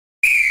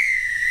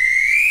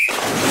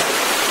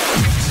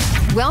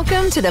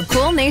Welcome to the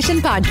Pool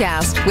Nation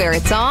podcast, where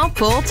it's all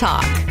pool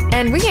talk.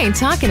 And we ain't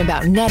talking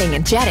about netting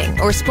and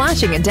jetting or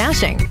splashing and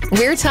dashing.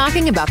 We're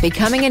talking about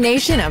becoming a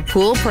nation of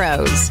pool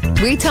pros.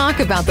 We talk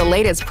about the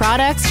latest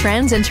products,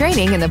 trends, and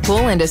training in the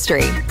pool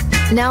industry.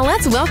 Now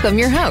let's welcome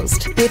your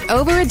host, with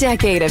over a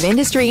decade of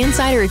industry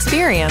insider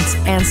experience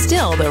and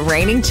still the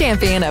reigning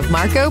champion of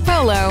Marco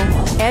Polo,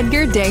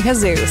 Edgar De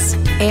Jesus,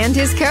 and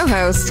his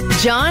co-host,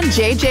 John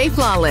J.J.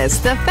 Flawless,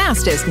 the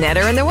fastest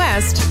netter in the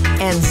West,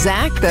 and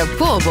Zach the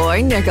Pool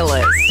Boy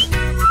Nicholas.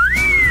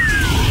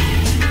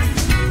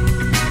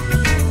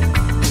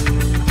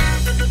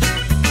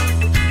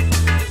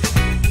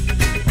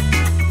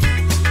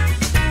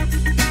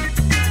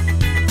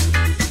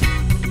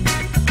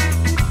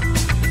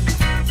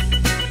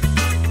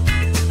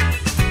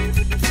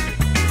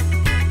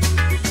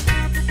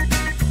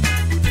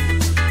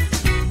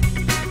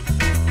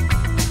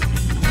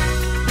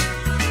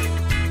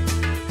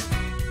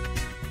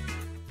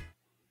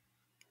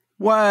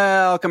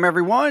 Welcome,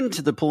 everyone,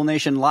 to the Pool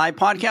Nation Live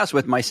podcast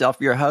with myself,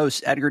 your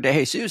host, Edgar De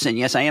Jesus. And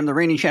yes, I am the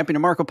reigning champion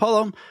of Marco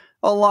Polo,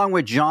 along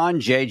with John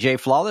J.J.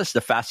 Flawless,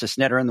 the fastest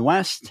netter in the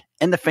West,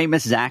 and the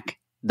famous Zach,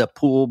 the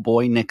Pool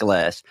Boy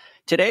Nicholas.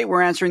 Today,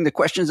 we're answering the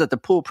questions that the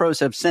pool pros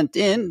have sent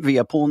in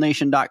via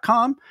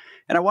poolnation.com.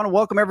 And I want to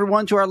welcome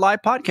everyone to our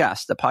live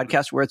podcast, the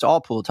podcast where it's all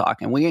pool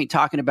talk. And we ain't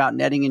talking about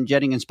netting and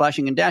jetting and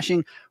splashing and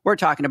dashing. We're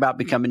talking about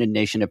becoming a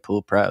nation of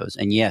pool pros.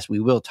 And yes, we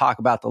will talk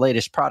about the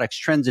latest products,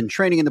 trends, and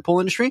training in the pool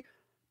industry.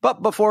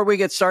 But before we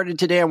get started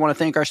today, I want to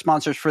thank our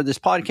sponsors for this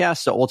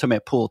podcast, the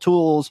Ultimate Pool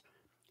Tools,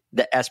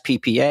 the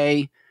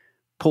SPPA,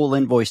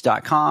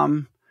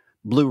 poolinvoice.com,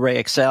 Blueray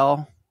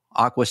Excel,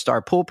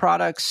 AquaStar Pool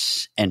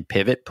Products, and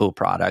Pivot Pool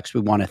Products.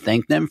 We want to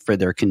thank them for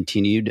their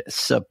continued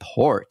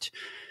support.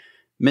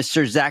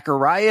 Mr.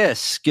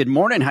 Zacharias, good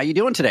morning. How you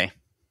doing today?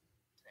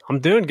 I'm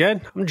doing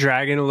good. I'm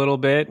dragging a little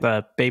bit.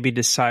 The baby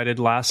decided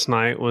last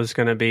night was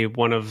going to be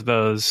one of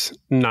those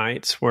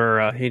nights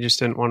where he just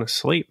didn't want to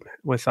sleep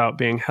without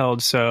being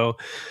held. So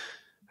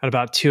at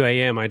about 2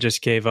 a.m., I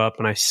just gave up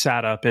and I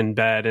sat up in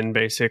bed and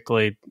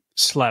basically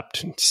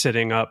slept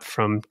sitting up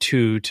from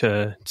 2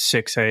 to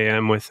 6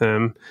 a.m. with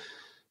him.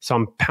 So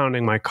I'm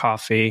pounding my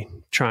coffee,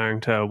 trying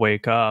to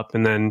wake up.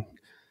 And then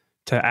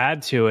to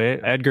add to it,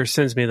 Edgar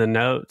sends me the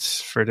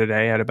notes for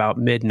today at about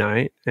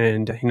midnight,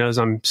 and he knows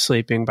I'm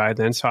sleeping by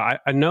then. So I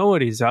know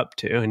what he's up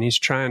to, and he's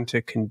trying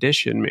to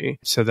condition me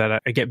so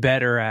that I get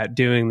better at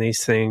doing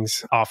these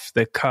things off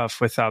the cuff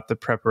without the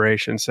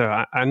preparation.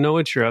 So I know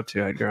what you're up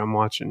to, Edgar. I'm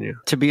watching you.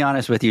 To be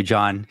honest with you,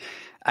 John,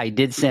 I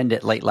did send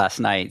it late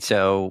last night.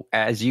 So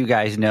as you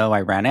guys know,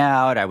 I ran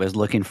out. I was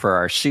looking for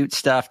our shoot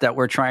stuff that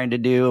we're trying to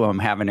do. I'm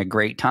having a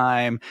great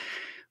time.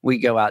 We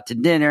go out to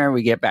dinner,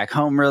 we get back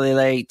home really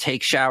late,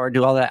 take shower,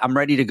 do all that. I'm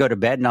ready to go to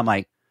bed. And I'm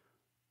like,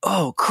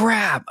 oh,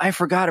 crap, I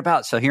forgot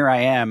about. So here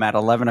I am at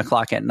 11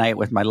 o'clock at night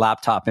with my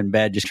laptop in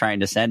bed, just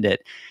trying to send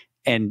it.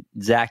 And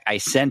Zach, I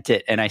sent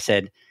it and I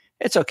said,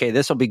 it's okay.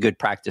 This will be good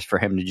practice for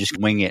him to just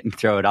wing it and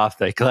throw it off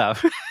the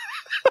glove.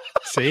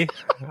 See,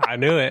 I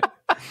knew it.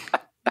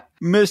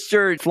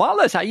 Mr.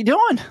 Flawless, how you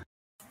doing?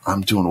 I'm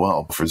doing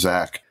well. For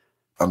Zach,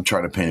 I'm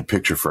trying to paint a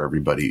picture for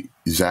everybody.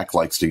 Zach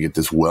likes to get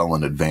this well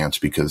in advance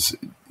because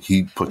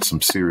he puts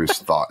some serious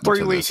thought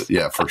into this.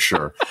 Yeah, for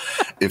sure.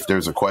 If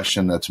there's a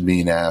question that's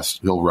being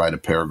asked, he'll write a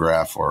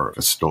paragraph or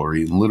a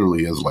story. And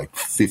literally has like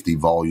 50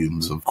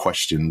 volumes of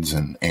questions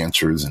and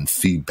answers and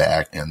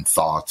feedback and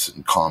thoughts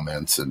and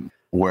comments. And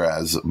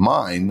whereas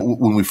mine,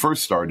 when we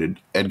first started,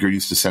 Edgar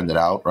used to send it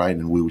out, right?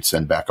 And we would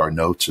send back our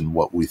notes and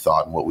what we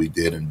thought and what we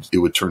did. And it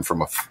would turn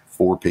from a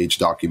 4-page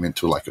document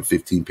to like a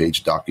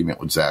 15-page document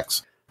with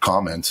Zach's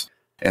comments.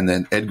 And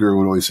then Edgar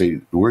would always say,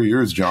 where are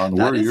yours, John?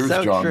 Where are yours,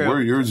 John? Where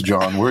are yours,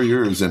 John? Where are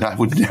yours? And I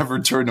would never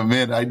turn them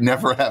in. I'd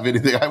never have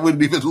anything. I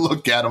wouldn't even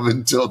look at them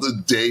until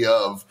the day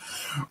of,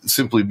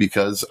 simply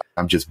because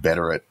I'm just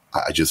better at,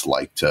 I just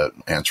like to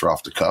answer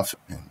off the cuff.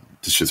 And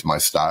it's just my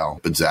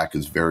style. But Zach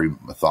is very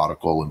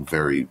methodical and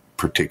very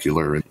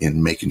particular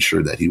in making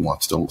sure that he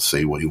wants to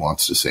say what he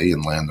wants to say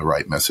and land the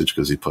right message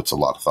because he puts a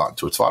lot of thought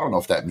into it. So I don't know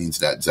if that means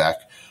that Zach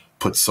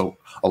puts a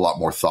lot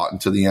more thought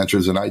into the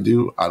answers than I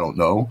do. I don't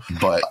know.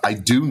 But I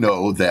do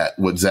know that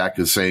what Zach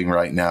is saying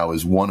right now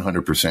is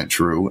 100%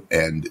 true.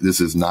 And this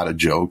is not a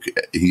joke.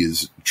 He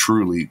is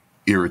truly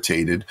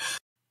irritated.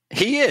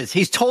 He is.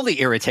 He's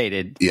totally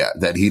irritated. Yeah,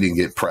 that he didn't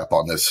get prep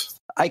on this.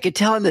 I could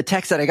tell in the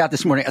text that I got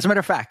this morning. As a matter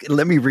of fact,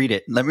 let me read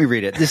it.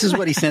 This is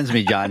what he sends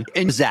me, John.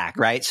 And Zach,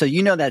 right? So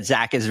you know that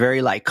Zach is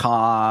very like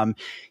calm.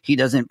 He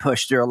doesn't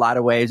push through a lot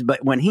of waves.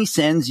 But when he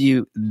sends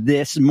you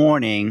this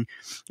morning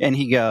and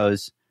he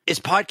goes, is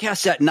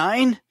podcast at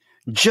 9?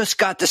 Just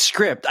got the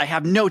script. I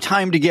have no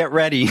time to get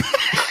ready.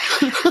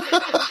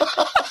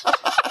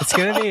 It's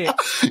going to be...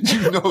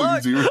 You know,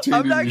 look, he's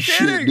irritated as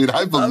shit, dude.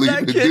 I believe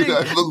it, dude.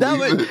 I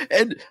believe it.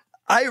 And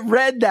I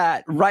read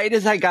that right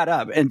as I got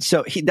up. And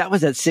so that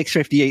was at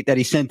 6:58 that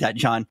he sent that,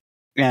 John.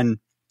 And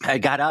I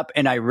got up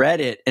and I read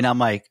it and I'm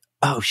like,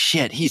 oh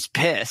shit, he's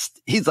pissed.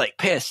 He's like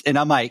pissed. And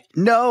I'm like,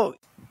 no.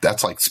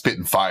 That's like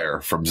spitting fire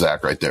from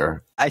Zach right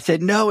there. I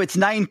said, no, it's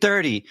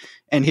 9:30.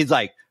 And he's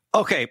like,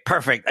 Okay,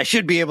 perfect. I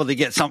should be able to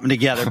get something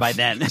together by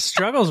then. The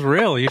struggle's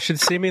real. You should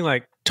see me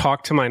like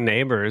talk to my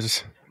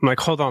neighbors. I'm like,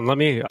 hold on, let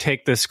me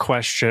take this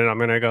question. I'm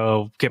going to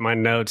go get my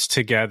notes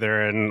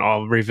together and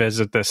I'll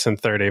revisit this in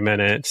 30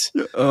 minutes.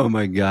 Oh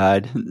my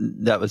God.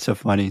 That was so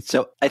funny.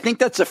 So I think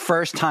that's the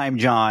first time,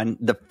 John,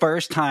 the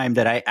first time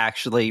that I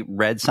actually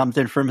read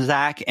something from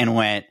Zach and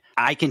went,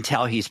 I can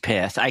tell he's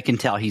pissed. I can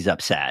tell he's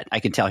upset. I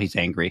can tell he's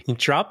angry. He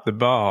dropped the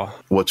ball.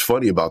 What's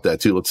funny about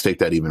that too, let's take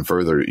that even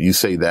further. You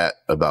say that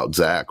about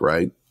Zach,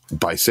 right?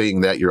 By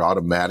saying that, you're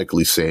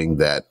automatically saying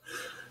that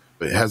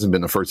it hasn't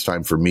been the first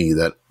time for me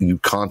that you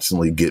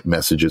constantly get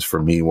messages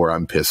from me where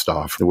I'm pissed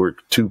off. We're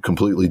two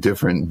completely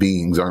different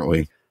beings, aren't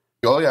we?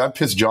 Oh, yeah, I've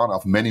pissed John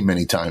off many,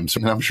 many times.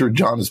 And I'm sure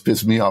John has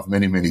pissed me off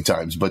many, many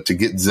times. But to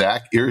get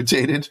Zach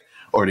irritated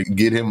or to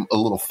get him a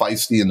little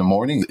feisty in the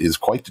morning is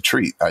quite the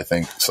treat, I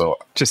think. So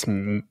just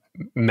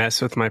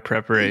mess with my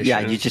preparation. Yeah,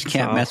 you just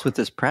can't mess with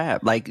this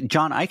prep. Like,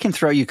 John, I can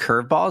throw you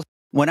curveballs.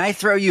 When I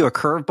throw you a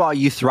curveball,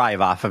 you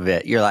thrive off of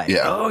it. You're like,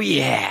 oh,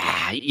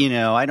 yeah. You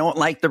know, I don't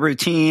like the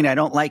routine. I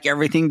don't like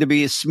everything to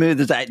be as smooth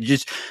as that.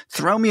 Just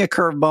throw me a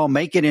curveball,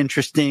 make it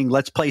interesting.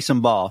 Let's play some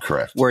ball.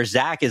 Correct. Where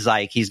Zach is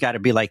like, he's got to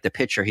be like the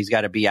pitcher. He's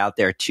got to be out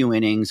there 2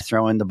 innings,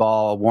 throwing the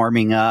ball,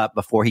 warming up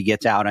before he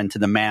gets out onto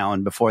the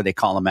mound, before they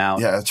call him out.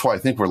 Yeah, that's why I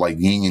think we're like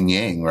yin and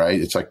yang, right?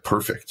 It's like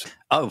perfect.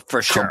 Oh,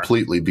 for sure.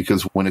 Completely.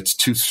 Because when it's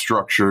too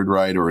structured,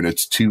 right, or when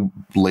it's too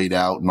laid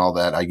out and all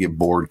that, I get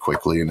bored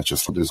quickly and it's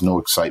just, there's no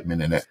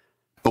excitement in it.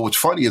 But what's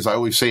funny is I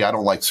always say I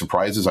don't like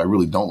surprises. I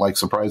really don't like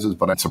surprises,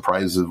 but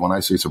surprises, when I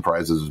say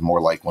surprises, is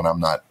more like when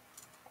I'm not,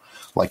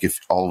 like if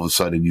all of a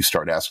sudden you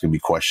start asking me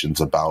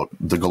questions about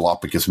the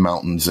Galapagos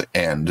Mountains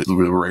and the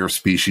rare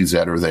species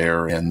that are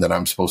there, and that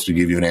I'm supposed to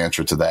give you an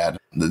answer to that,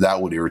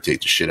 that would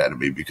irritate the shit out of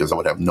me because I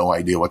would have no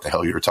idea what the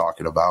hell you're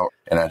talking about,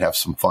 and I'd have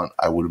some fun.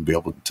 I wouldn't be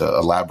able to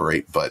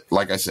elaborate. But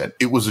like I said,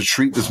 it was a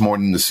treat this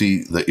morning to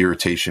see the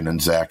irritation in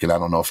Zach, and I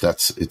don't know if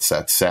it's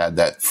that sad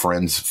that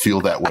friends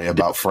feel that way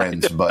about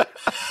friends, but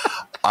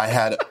I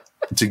had...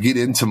 To get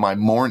into my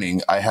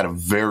morning, I had a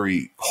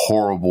very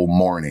horrible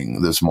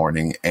morning this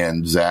morning.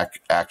 And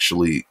Zach,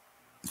 actually,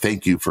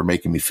 thank you for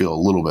making me feel a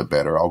little bit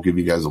better. I'll give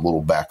you guys a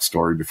little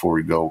backstory before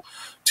we go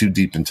too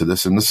deep into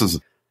this. And this is,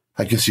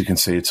 I guess you can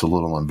say it's a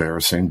little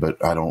embarrassing,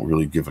 but I don't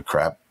really give a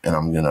crap. And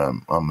I'm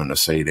gonna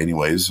say it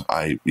anyways.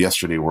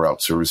 Yesterday we're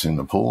out servicing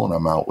the pool, and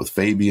I'm out with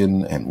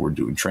Fabian, and we're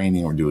doing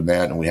training, we're doing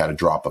that, and we had to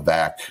drop a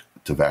vac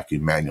to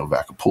manual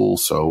vac a pool.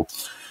 So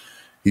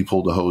he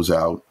pulled the hose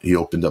out. He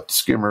opened up the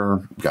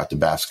skimmer, got the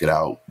basket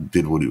out,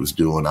 did what he was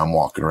doing. I'm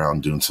walking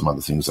around doing some other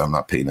things. I'm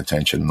not paying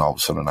attention. And all of a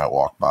sudden I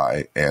walk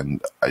by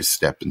and I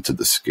step into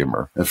the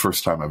skimmer. The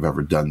first time I've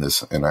ever done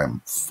this, and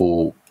I'm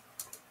full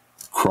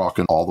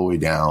crocking all the way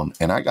down.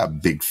 And I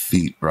got big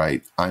feet,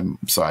 right? I'm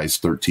size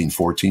 13,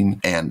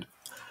 14. And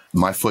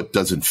my foot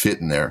doesn't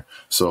fit in there.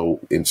 So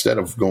instead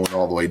of going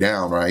all the way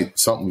down, right,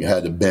 something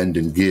had to bend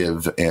and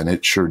give, and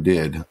it sure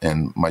did.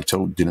 And my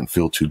toe didn't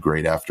feel too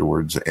great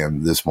afterwards.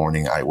 And this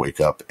morning I wake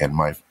up and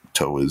my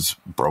toe is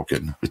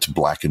broken. It's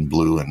black and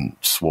blue and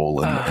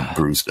swollen and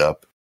bruised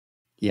up.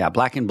 Yeah,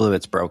 black and blue,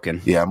 it's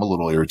broken. Yeah, I'm a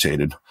little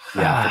irritated.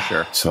 Yeah, for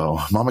sure. So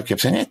Mama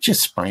kept saying, it's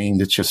just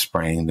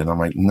sprained. And I'm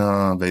like,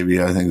 no,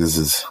 baby, I think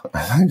it's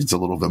a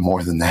little bit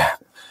more than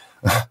that.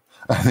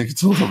 I think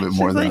it's a little bit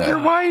more than that.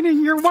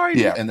 You're whining.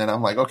 Yeah. And then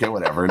I'm like, okay,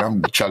 whatever. And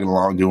I'm chugging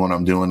along, doing what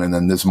I'm doing. And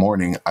then this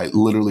morning, I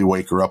literally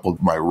wake her up with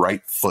my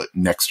right foot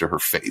next to her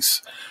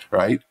face,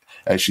 right?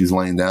 As she's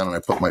laying down, and I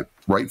put my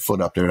right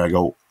foot up there and I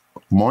go,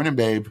 morning,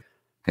 babe.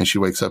 And she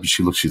wakes up and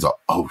she looks, she's like,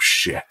 oh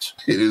shit,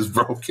 it is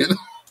broken.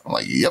 I'm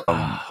like, yep.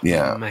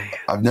 Yeah. Man.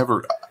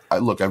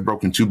 I've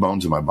broken 2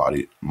 bones in my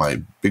body,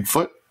 my big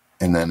foot.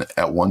 And then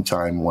at one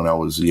time when I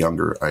was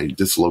younger, I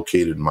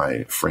dislocated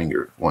my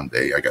finger one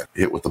day. I got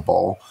hit with the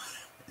ball,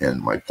 and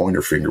my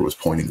pointer finger was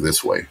pointing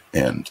this way.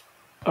 But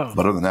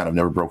other than that, I've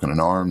never broken an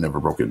arm,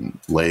 never broken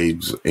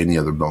legs, any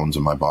other bones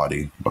in my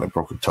body, but I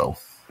broke a toe.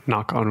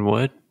 Knock on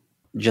wood.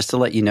 Just to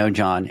let you know,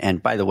 John,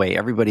 and by the way,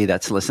 everybody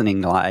that's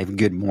listening live,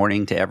 good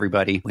morning to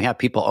everybody. We have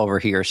people over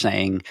here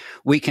saying,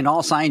 we can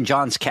all sign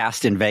John's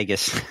cast in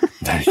Vegas.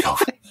 There you go.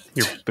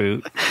 Your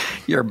boot.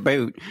 Your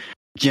boot.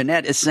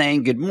 Jeanette is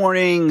saying, good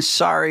morning.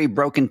 Sorry,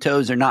 broken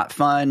toes are not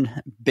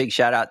fun. Big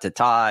shout out to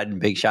Todd.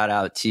 Big shout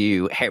out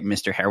to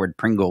Mr. Howard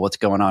Pringle. What's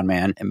going on,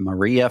 man? And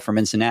Maria from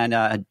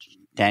Ensenada,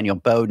 Daniel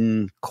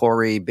Bowden,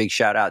 Corey, big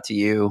shout out to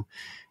you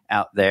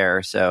out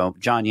there. So,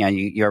 John, yeah,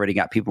 you already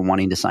got people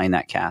wanting to sign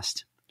that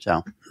cast.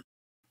 So,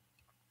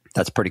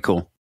 that's pretty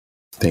cool.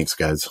 Thanks,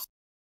 guys.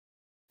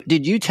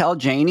 Did you tell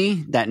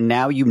Janie that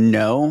now you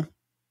know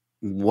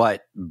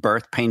what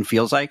birth pain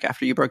feels like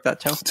after you broke that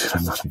toe? Dude,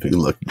 I'm not a big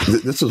look.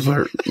 This was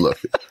hurt. Look.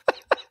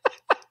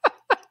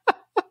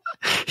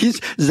 He's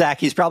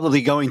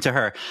probably going to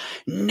her.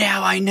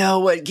 Now I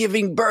know what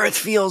giving birth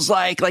feels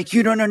like. Like,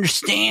 you don't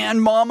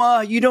understand,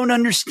 Mama. You don't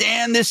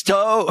understand this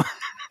toe.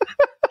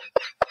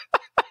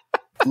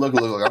 Look.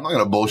 I'm not going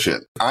to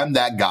bullshit. I'm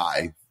that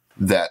guy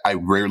that I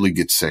rarely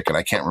get sick. And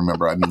I can't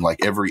remember. I mean,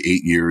 like every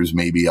 8 years,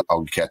 maybe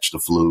I'll catch the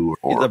flu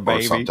or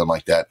something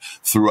like that.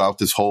 Throughout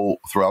the whole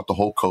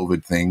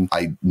COVID thing,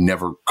 I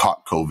never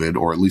caught COVID,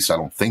 or at least I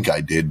don't think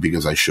I did,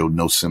 because I showed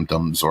no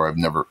symptoms, or I've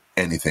never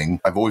anything.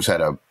 I've always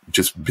had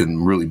just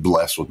been really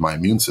blessed with my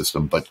immune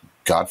system. But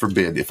God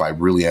forbid, if I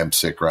really am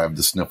sick, or I have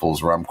the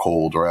sniffles, or I'm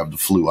cold, or I have the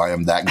flu, I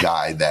am that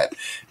guy that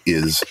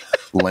is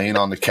laying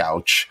on the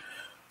couch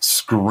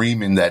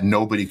screaming that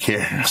nobody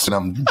cares and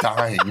I'm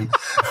dying.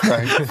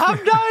 Right?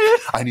 I'm dying.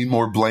 I need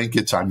more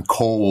blankets. I'm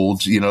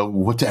cold.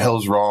 What the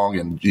hell's wrong?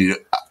 And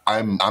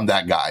I'm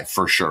that guy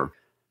for sure.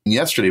 And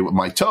yesterday with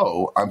my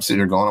toe, I'm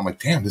sitting here going, I'm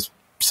like, damn, this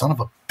son of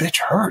a bitch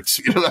hurts.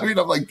 You know what I mean?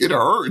 I'm like, it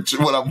hurts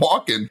when I'm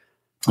walking.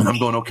 And I'm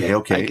going, okay.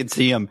 I can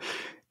see him.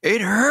 It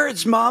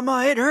hurts,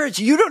 Mama. It hurts.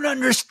 You don't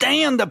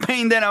understand the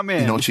pain that I'm in.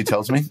 You know what she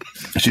tells me?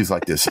 She's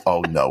like this. Oh,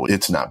 no,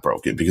 it's not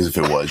broken. Because if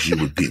it was, you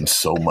would be in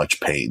so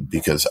much pain,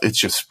 because it's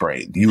just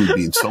sprained. You would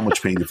be in so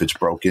much pain if it's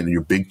broken.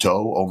 Your big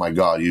toe, oh, my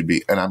God, you'd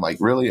be. And I'm like,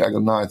 really? I go,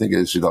 no, I think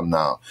it's. She goes,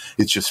 no,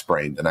 it's just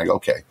sprained. And I go,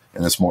 okay.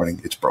 And this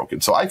morning, it's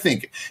broken. So I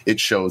think it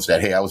shows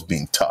that, hey, I was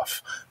being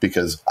tough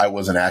because I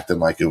wasn't acting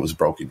like it was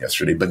broken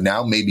yesterday. But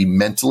now maybe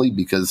mentally,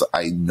 because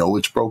I know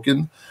it's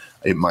broken,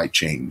 it might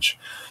change.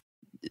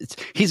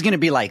 He's going to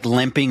be like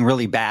limping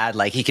really bad.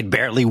 Like he could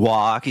barely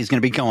walk. He's going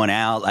to be going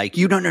out like,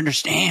 you don't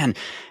understand.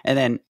 And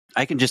then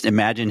I can just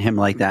imagine him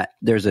like that.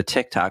 There's a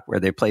TikTok where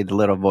they play the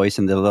little voice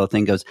and the little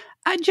thing goes,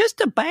 I'm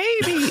just a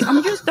baby.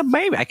 I'm just a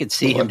baby. I could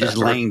see him just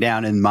laying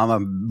down and Mama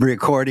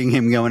recording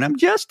him going, I'm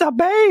just a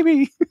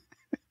baby.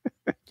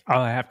 All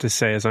I have to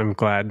say is I'm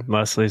glad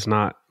Leslie's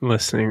not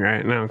listening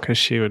right now, because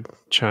she would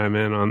chime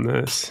in on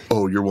this.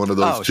 Oh, you're one of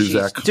those too,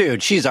 Zach?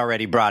 Dude, she's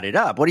already brought it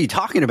up. What are you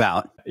talking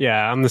about?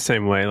 Yeah, I'm the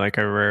same way. Like,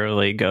 I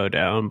rarely go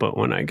down, but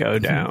when I go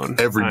down,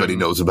 everybody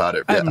knows about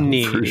it. I'm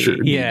needy. For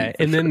sure. Yeah,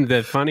 and then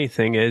the funny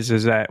thing is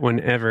that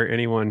whenever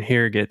anyone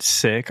here gets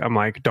sick, I'm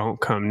like, don't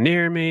come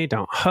near me,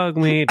 don't hug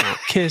me, don't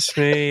kiss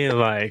me,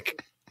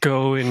 like,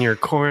 go in your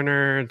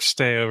corner,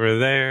 stay over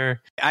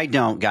there. I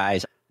don't,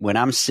 guys. When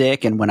I'm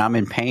sick and when I'm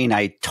in pain,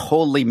 I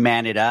totally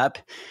man it up,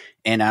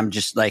 and I'm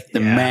just like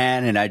the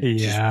man, and I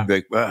just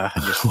like, but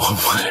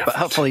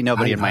hopefully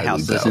nobody in my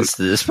house listens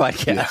to this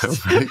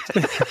podcast. Yeah,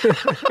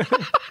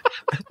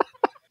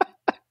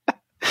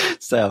 right.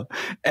 So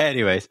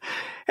anyways,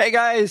 hey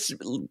guys,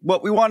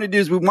 what we want to do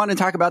is we want to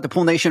talk about the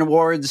Pool Nation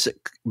Awards.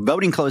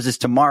 Voting closes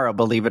tomorrow,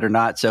 believe it or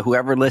not. So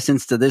whoever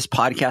listens to this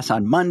podcast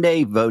on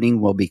Monday,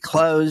 voting will be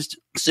closed.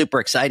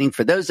 Super exciting.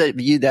 For those of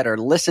you that are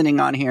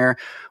listening on here,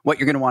 what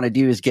you're going to want to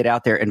do is get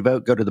out there and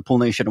vote. Go to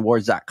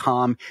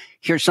thepoolnationawards.com.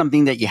 Here's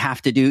something that you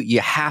have to do.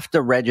 You have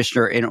to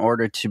register in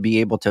order to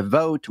be able to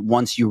vote.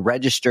 Once you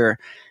register,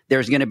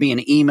 there's going to be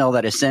an email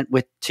that is sent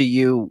to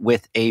you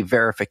with a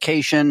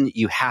verification.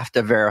 You have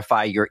to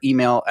verify your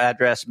email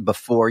address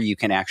before you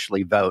can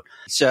actually vote.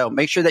 So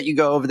make sure that you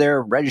go over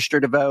there, register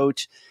to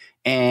vote.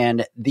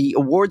 And the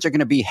awards are going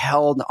to be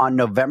held on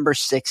November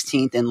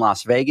 16th in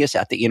Las Vegas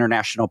at the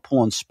International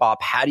Pool and Spa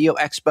Patio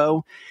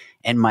Expo.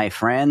 And my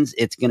friends,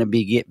 it's going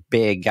to get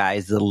big,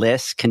 guys. The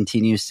list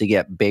continues to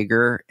get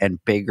bigger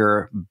and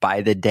bigger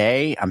by the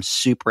day. I'm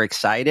super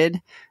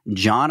excited.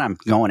 John, I'm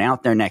going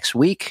out there next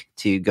week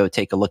to go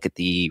take a look at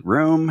the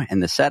room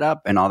and the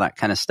setup and all that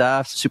kind of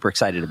stuff. Super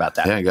excited about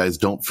that. Yeah, guys,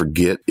 don't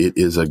forget it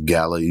is a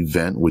gala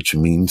event, which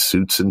means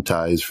suits and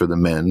ties for the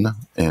men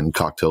and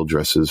cocktail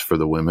dresses for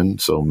the women.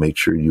 So make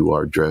sure you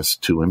are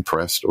dressed to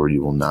impress, or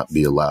you will not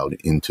be allowed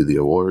into the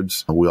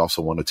awards. We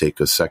also want to take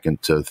a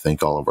second to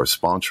thank all of our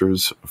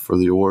sponsors for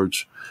the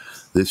awards.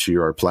 This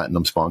year, our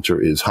platinum sponsor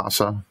is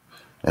Hasa,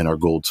 and our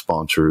gold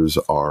sponsors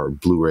are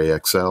Blueray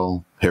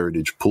XL,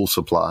 Heritage Pool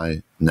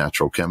Supply,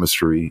 Natural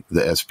Chemistry,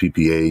 the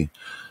SPPA,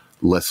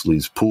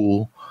 Leslie's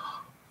Pool,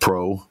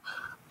 Pro,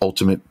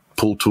 Ultimate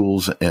Pool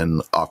Tools,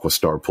 and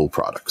AquaStar Pool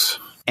Products.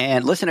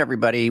 And listen,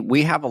 everybody,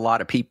 we have a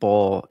lot of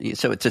people.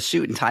 So it's a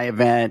suit and tie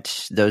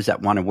event. Those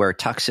that want to wear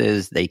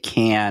tuxes, they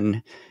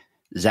can.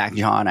 Zach,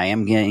 John, I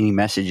am getting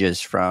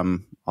messages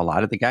from a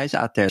lot of the guys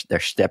out there. They're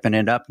stepping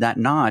it up that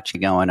notch,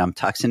 going, I'm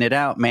tuxing it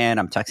out, man.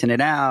 I'm tuxing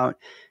it out.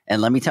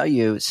 And let me tell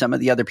you, some of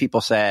the other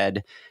people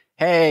said,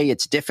 hey,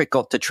 it's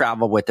difficult to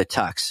travel with the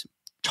tux.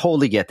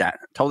 Totally get that.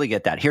 Totally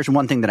get that. Here's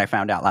one thing that I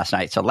found out last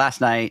night. So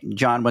last night,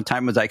 John, what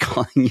time was I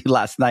calling you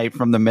last night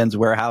from the Men's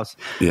Warehouse?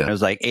 Yeah. It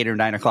was like 8 or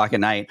 9 o'clock at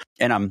night.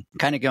 And I'm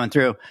kind of going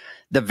through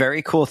the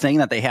very cool thing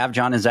that they have,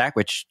 John and Zach,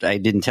 which I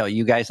didn't tell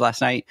you guys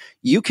last night.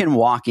 You can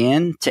walk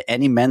in to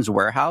any Men's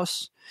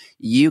Warehouse.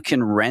 You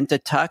can rent a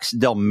tux.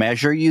 They'll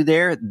measure you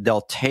there.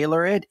 They'll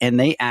tailor it, and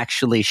they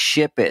actually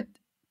ship it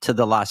to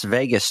the Las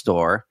Vegas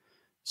store.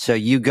 So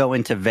you go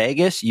into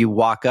Vegas, you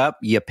walk up,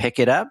 you pick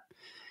it up.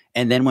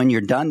 And then when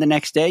you're done the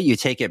next day, you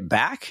take it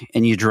back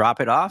and you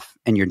drop it off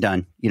and you're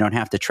done. You don't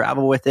have to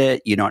travel with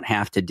it. You don't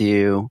have to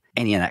do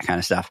any of that kind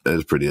of stuff. That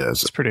is pretty awesome.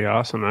 It's pretty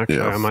awesome, actually.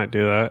 Yeah. I might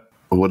do that.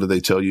 What did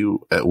they tell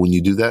you when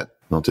you do that?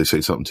 Don't they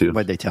say something to you?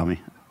 What did they tell me?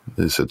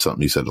 They said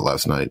something. You said it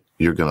last night.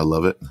 You're going to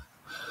love it.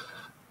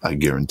 I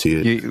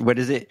guarantee it. What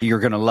is it? You're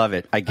going to love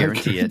it. I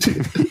guarantee it.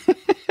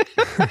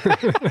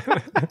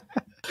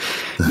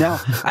 No,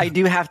 I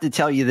do have to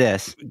tell you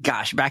this.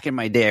 Gosh, back in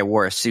my day, I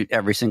wore a suit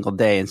every single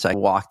day. And so I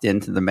walked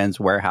into the men's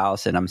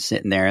warehouse and I'm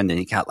sitting there and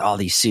they got all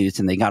these suits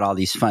and they got all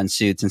these fun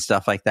suits and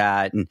stuff like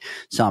that. And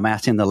so I'm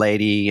asking the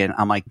lady and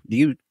I'm like, do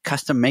you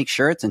custom make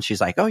shirts? And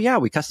she's like, oh yeah,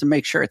 we custom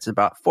make shirts.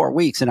 About 4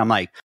 weeks. And I'm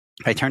like,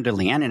 I turned to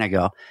Leanne and I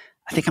go,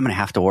 I think I'm going to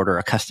have to order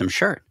a custom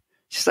shirt.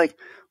 She's like,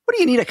 what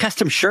do you need a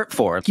custom shirt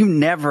for? You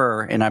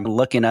never. And I'm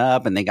looking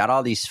up and they got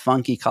all these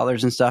funky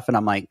colors and stuff. And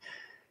I'm like,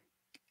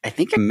 I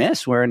think I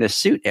miss wearing a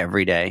suit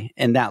every day.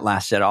 And that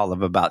lasted all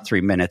of about 3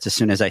 minutes. As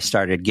soon as I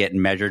started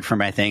getting measured for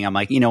my thing, I'm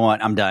like, you know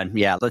what? I'm done.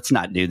 Yeah, let's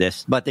not do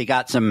this. But they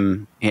got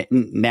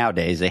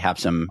nowadays they have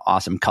some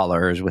awesome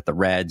colors with the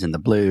reds and the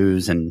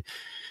blues. And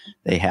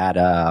they had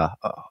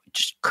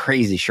just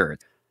crazy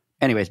shirts.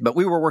 Anyways, but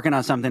we were working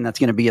on something that's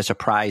going to be a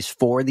surprise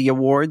for the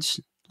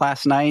awards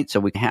last night. So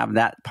we can have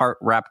that part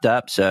wrapped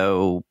up.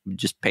 So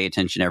just pay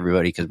attention,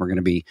 everybody, because we're going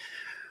to be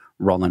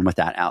rolling with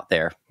that out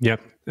there.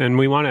 Yep. And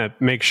we want to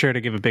make sure to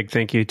give a big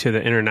thank you to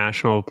the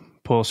International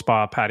Pool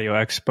Spa Patio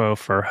Expo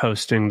for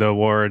hosting the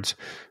awards.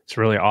 It's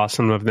really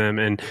awesome of them.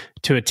 And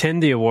to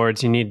attend the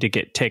awards, you need to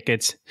get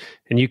tickets.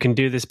 And you can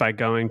do this by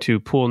going to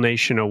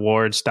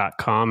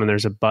poolnationawards.com. And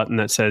there's a button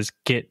that says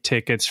Get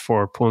Tickets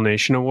for Pool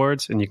Nation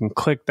Awards. And you can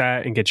click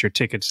that and get your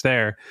tickets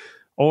there.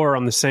 Or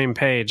on the same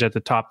page at the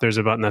top, there's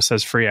a button that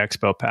says Free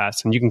Expo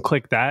Pass. And you can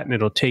click that and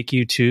it'll take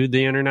you to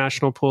the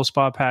International Pool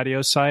Spa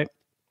Patio site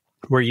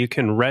where you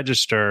can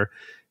register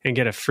and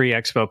get a free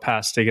expo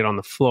pass to get on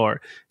the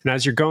floor. And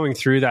as you're going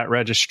through that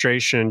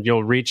registration,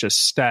 you'll reach a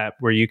step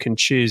where you can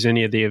choose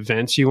any of the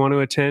events you want to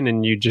attend,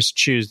 and you just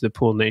choose the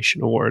Pool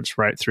Nation Awards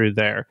right through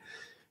there.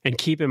 And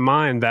keep in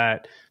mind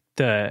that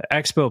the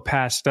expo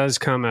pass does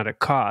come at a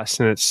cost,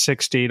 and it's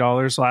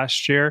 $60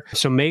 last year.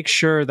 So make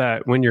sure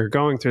that when you're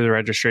going through the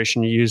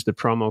registration, you use the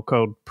promo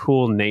code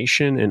Pool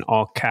Nation in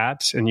all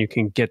caps, and you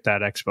can get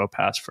that expo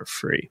pass for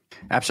free.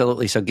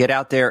 Absolutely. So get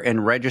out there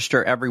and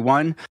register,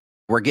 everyone.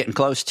 We're getting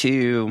close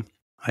to,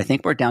 I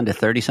think we're down to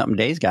 30-something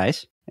days,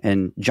 guys.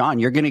 And John,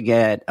 you're going to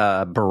get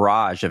a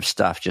barrage of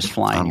stuff just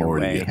flying your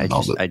way.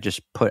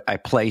 I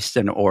placed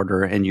an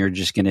order, and you're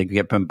just going to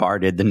get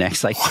bombarded the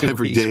next 2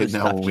 every weeks. Every day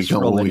now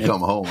when we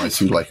come home, I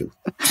see like a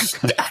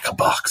stack of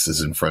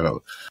boxes in front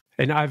of.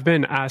 And I've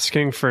been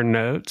asking for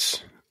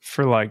notes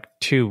for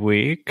 2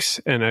 weeks,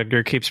 and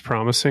Edgar keeps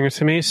promising it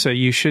to me. So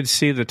you should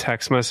see the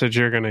text message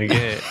you're going to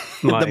get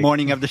the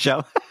morning of the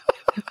show.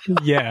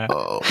 Yeah.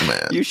 Oh,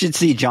 man. You should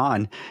see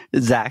John,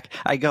 Zach.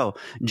 I go,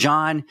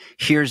 John,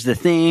 here's the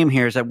theme.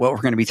 Here's what we're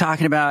going to be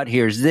talking about.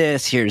 Here's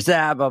this. Here's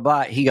that, blah,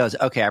 blah. He goes,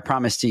 okay, I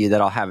promise to you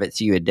that I'll have it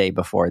to you a day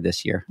before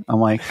this year. I'm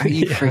like, are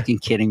you freaking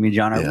kidding me,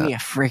 John? Are we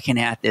freaking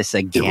at this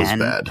again? It was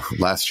bad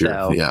last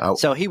year.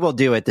 So he will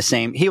do it the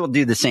same. He will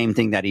do the same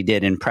thing that he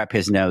did and prep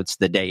his notes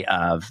the day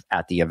of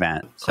at the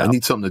event. So I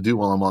need something to do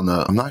while I'm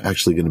not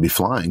actually going to be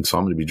flying. So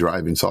I'm going to be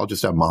driving. So I'll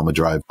just have Mama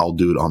drive. I'll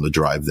do it on the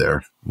drive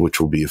there, which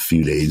will be a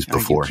few days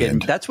beforehand.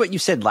 That's what you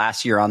said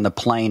last year on the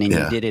plane, and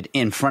you did it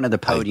in front of the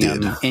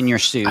podium in your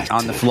suit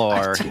on the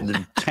floor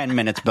 10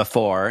 minutes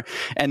before.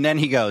 And then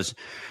he goes,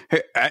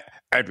 hey,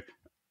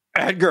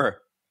 Edgar,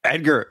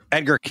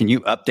 can you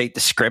update the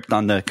script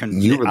on the...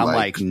 I'm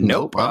like,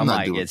 nope. I'm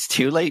like, it's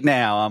too late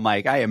now. I'm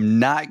like, I am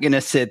not going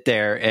to sit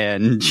there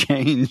and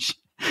change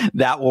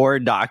that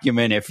Word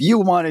document. If you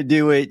want to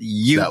do it,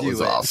 that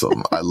was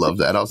awesome. I love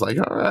that. I was like,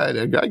 all right,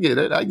 I get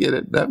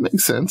it. That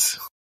makes sense.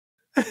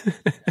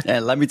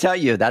 And let me tell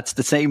you, that's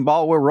the same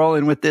ball we're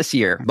rolling with this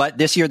year. But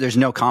this year, there's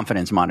no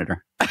confidence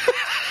monitor.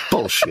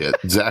 Bullshit.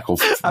 Zach will...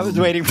 I was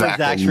waiting for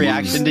Zach's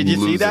reaction. Did you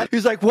see that? He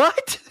was like,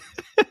 what?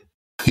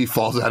 He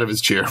falls out of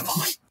his chair.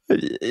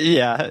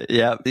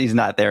 Yeah. He's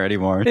not there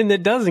anymore. And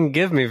it doesn't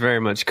give me very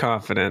much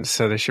confidence,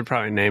 so they should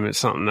probably name it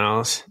something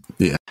else.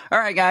 Yeah. All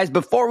right, guys,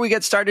 before we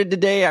get started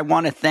today, I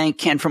want to thank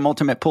Ken from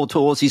Ultimate Pool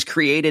Tools. He's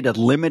created a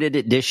limited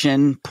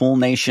edition Pool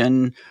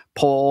Nation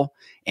pole,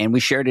 and we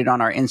shared it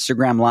on our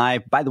Instagram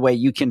Live. By the way,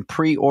 you can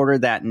pre-order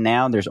that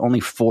now. There's only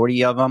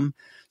 40 of them.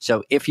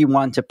 So if you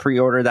want to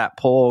pre-order that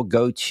pole,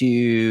 go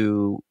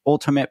to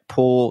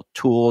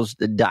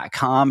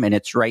ultimatepooltools.com, and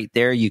it's right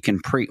there. You can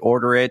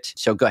pre-order it.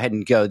 So go ahead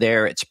and go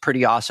there. It's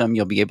pretty awesome.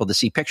 You'll be able to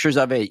see pictures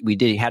of it. We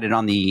had it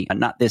on the,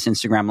 not this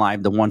Instagram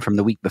Live, the one from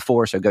the week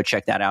before. So go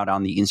check that out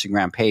on the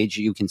Instagram page.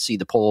 You can see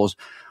the poles.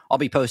 I'll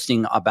be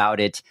posting about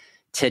it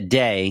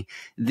today.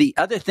 The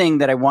other thing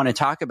that I want to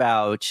talk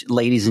about,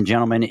 ladies and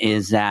gentlemen,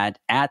 is that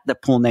at the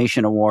Pool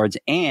Nation Awards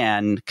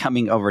and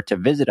coming over to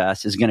visit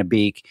us is going to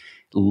be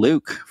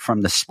Luke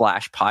from the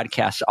Splash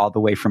Podcast all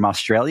the way from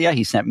Australia.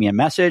 He sent me a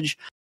message.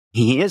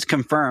 He is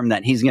confirmed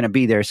that he's going to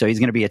be there. So he's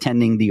going to be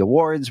attending the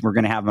awards. We're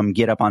going to have him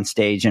get up on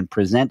stage and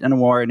present an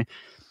award.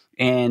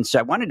 And so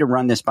I wanted to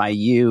run this by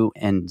you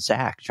and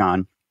Zach,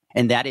 John.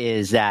 And that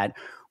is that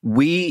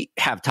we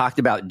have talked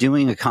about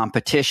doing a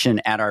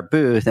competition at our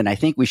booth, and I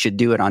think we should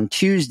do it on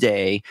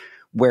Tuesday,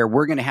 where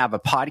we're going to have a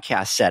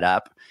podcast set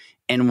up,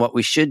 And what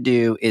we should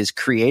do is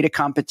create a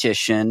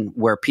competition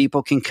where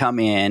people can come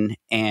in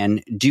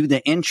and do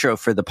the intro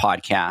for the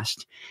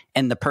podcast.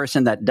 And the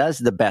person that does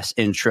the best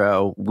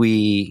intro,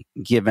 we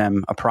give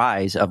him a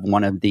prize of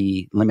one of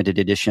the limited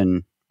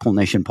edition Pool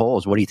Nation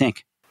polls. What do you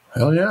think?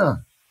 Hell yeah.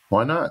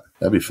 Why not?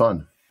 That'd be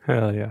fun.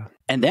 Hell yeah.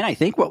 And then I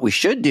think what we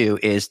should do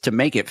is, to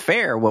make it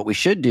fair, what we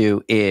should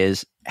do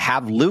is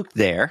have Luke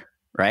there,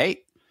 right?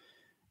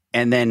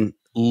 And then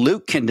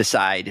Luke can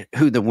decide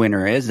who the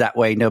winner is. That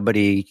way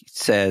nobody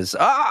says,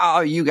 oh,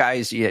 you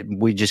guys,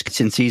 we just,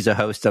 since he's a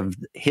host of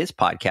his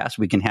podcast,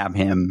 we can have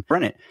him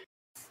run it.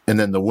 And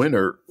then the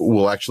winner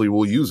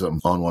we'll use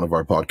them on one of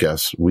our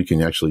podcasts. We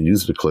can actually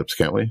use the clips,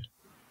 can't we?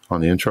 On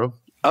the intro?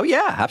 Oh,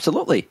 yeah,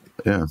 absolutely.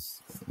 Yeah,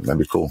 that'd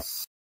be cool.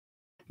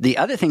 The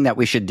other thing that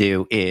we should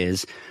do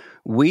is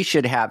we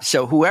should have,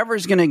 so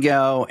whoever's going to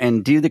go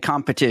and do the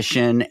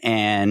competition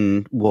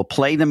and we'll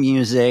play the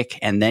music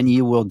and then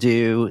you will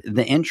do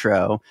the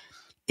intro,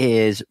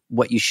 is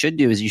what you should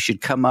do is you should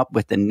come up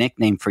with a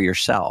nickname for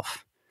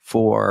yourself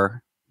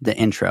for the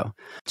intro.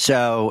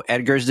 So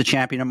Edgar's the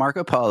champion of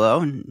Marco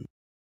Polo.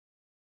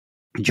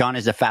 John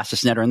is the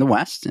fastest netter in the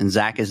West, and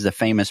Zach is the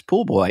famous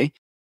pool boy.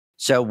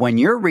 So when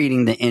you're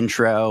reading the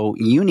intro,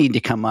 you need to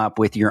come up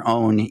with your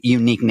own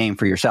unique name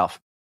for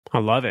yourself. I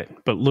love it.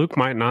 But Luke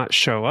might not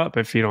show up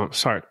if you don't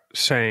start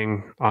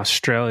saying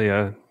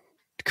Australia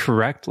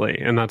correctly.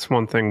 And that's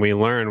one thing we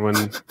learned when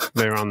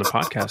they were on the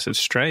podcast.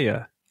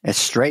 Australia.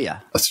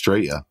 Australia.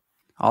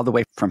 All the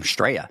way from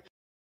Australia.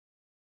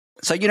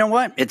 So you know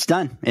what? It's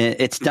done.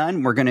 It's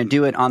done. We're going to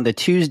do it on the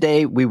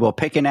Tuesday. We will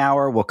pick an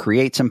hour. We'll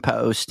create some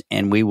posts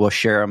and we will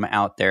share them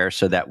out there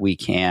so that we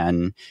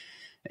can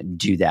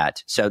do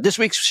that. So this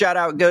week's shout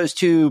out goes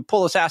to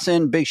Pool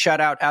Assassin. Big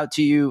shout out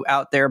to you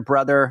out there,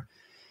 brother.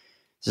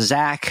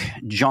 Zach,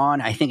 John,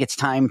 I think it's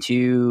time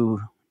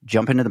to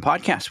jump into the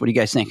podcast. What do you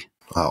guys think?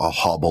 I'll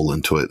hobble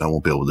into it. I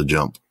won't be able to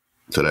jump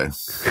today.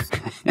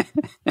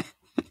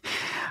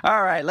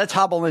 All right, let's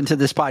hobble into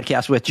this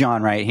podcast with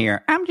John right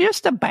here. I'm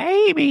just a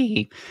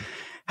baby.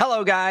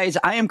 Hello, guys.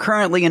 I am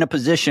currently in a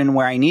position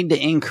where I need to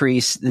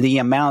increase the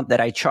amount that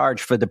I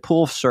charge for the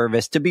pool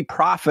service to be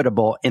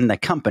profitable in the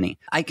company.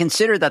 I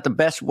consider that the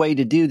best way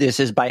to do this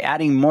is by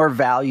adding more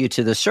value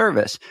to the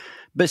service.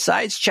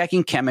 Besides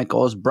checking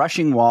chemicals,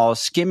 brushing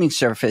walls, skimming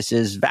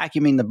surfaces,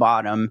 vacuuming the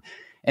bottom,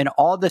 and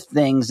all the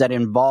things that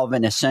involve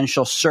an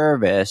essential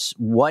service,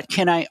 what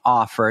can I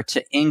offer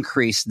to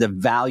increase the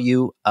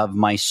value of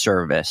my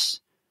service?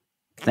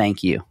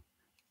 Thank you.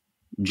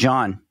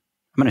 John, I'm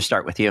going to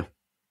start with you.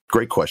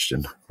 Great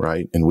question,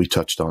 right? And we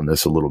touched on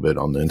this a little bit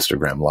on the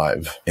Instagram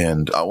Live.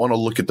 And I want to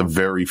look at the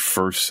very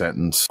first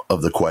sentence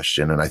of the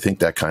question, and I think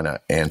that kind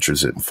of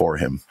answers it for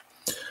him.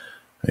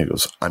 He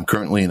goes, I'm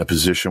currently in a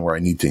position where I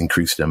need to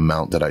increase the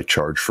amount that I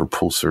charge for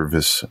pool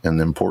service. And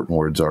the important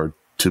words are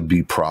to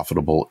be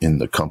profitable in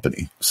the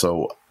company.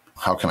 So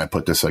how can I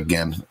put this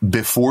again?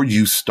 Before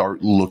you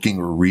start looking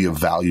or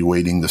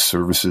reevaluating the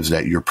services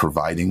that you're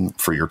providing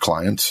for your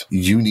clients,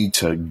 you need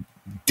to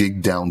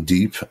dig down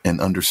deep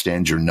and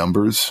understand your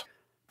numbers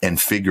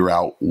and figure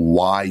out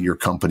why your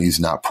company's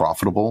not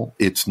profitable.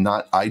 It's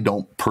not, I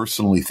don't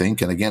personally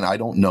think, and again, I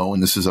don't know,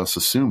 and this is us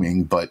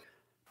assuming, but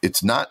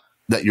it's not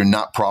that you're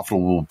not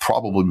profitable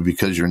probably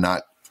because you're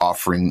not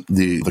offering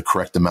the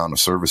correct amount of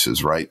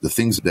services, right? The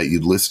things that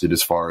you listed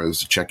as far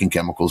as checking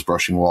chemicals,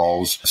 brushing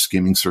walls,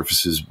 skimming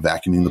surfaces,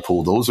 vacuuming the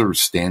pool, those are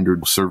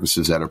standard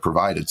services that are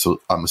provided. So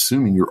I'm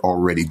assuming you're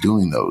already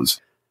doing those.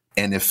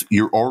 And if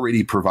you're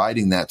already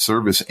providing that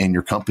service and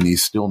your company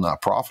is still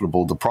not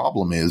profitable, the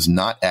problem is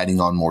not adding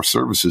on more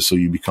services so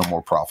you become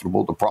more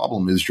profitable. The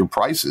problem is your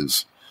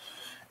prices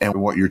and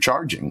what you're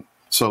charging.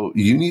 So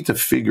you need to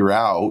figure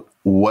out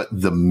what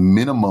the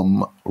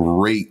minimum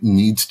rate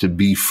needs to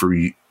be for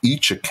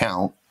each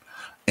account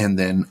and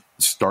then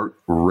start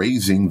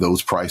raising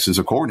those prices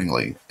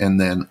accordingly. And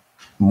then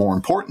more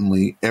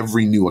importantly,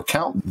 every new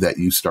account that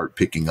you start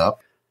picking up,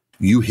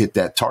 you hit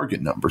that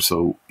target number.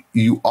 So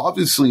you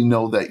obviously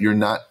know that you're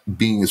not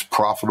being as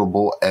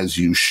profitable as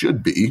you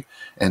should be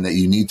and that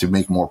you need to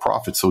make more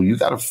profit. So you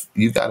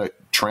gotta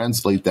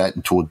translate that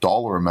into a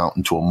dollar amount,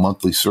 into a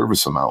monthly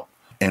service amount.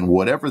 And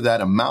whatever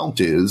that amount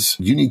is,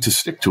 you need to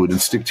stick to it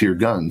and stick to your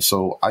guns.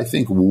 So I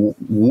think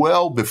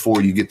well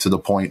before you get to the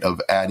point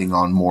of adding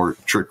on more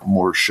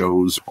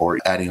shows or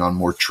adding on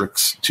more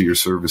tricks to your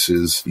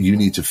services, you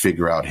need to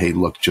figure out, hey,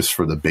 look, just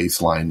for the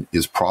baseline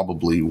is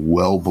probably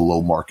well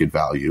below market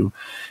value.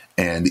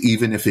 And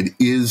even if it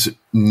is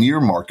near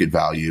market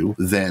value,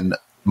 then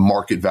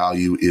market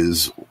value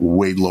is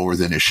way lower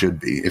than it should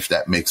be, if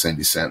that makes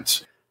any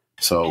sense.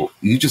 So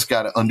you just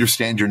got to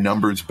understand your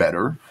numbers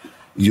better.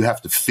 You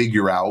have to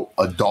figure out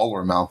a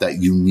dollar amount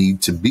that you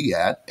need to be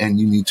at, and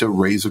you need to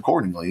raise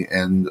accordingly.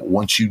 And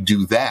once you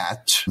do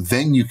that,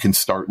 then you can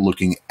start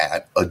looking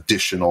at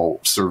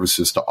additional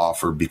services to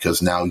offer,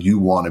 because now you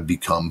want to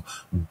become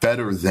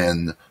better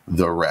than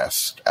the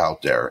rest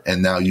out there.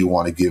 And now you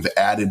want to give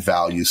added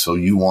value. So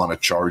you want to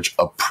charge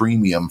a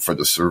premium for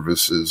the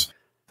services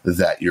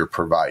that you're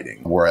providing.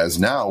 Whereas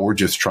now we're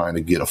just trying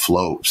to get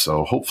afloat.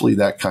 So hopefully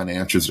that kind of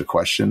answers the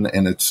question.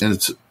 And it's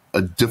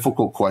a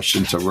difficult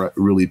question to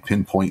really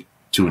pinpoint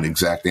to an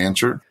exact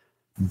answer,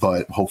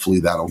 but hopefully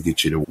that'll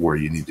get you to where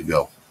you need to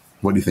go.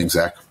 What do you think,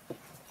 Zach?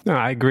 No,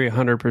 I agree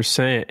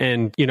 100%.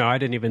 And, I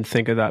didn't even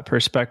think of that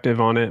perspective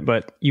on it,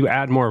 but you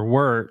add more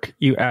work,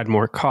 you add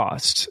more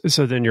costs.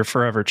 So then you're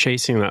forever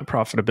chasing that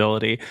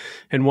profitability.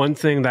 And one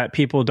thing that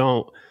people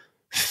don't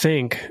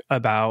think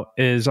about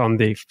is on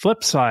the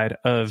flip side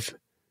of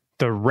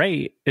the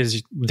rate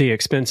is the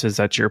expenses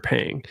that you're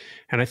paying.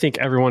 And I think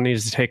everyone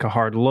needs to take a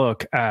hard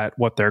look at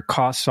what their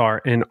costs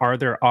are and are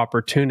there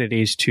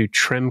opportunities to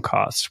trim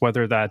costs,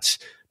 whether that's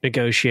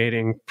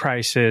negotiating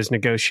prices,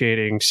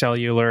 negotiating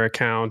cellular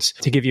accounts.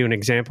 To give you an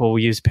example,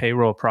 we use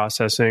payroll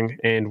processing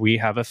and we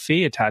have a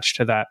fee attached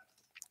to that.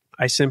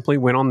 I simply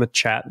went on the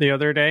chat the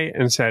other day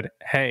and said,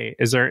 hey,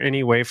 is there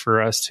any way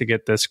for us to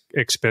get this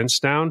expense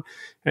down?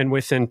 And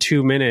within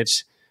 2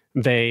 minutes,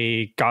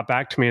 they got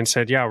back to me and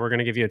said, yeah, we're going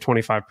to give you a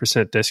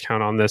 25%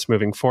 discount on this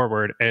moving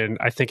forward. And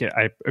I think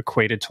I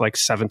equated to like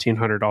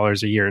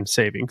 $1,700 a year in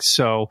savings.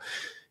 So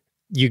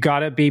you got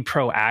to be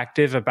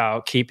proactive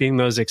about keeping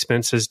those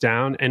expenses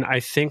down. And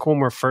I think when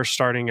we're first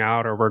starting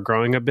out or we're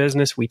growing a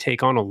business, we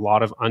take on a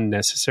lot of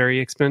unnecessary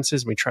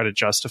expenses. We try to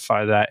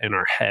justify that in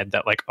our head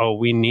that like, oh,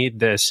 we need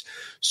this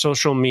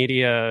social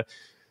media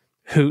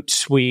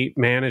Hootsuite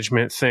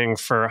management thing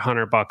for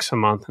 $100 a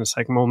month. And it's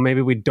like, well,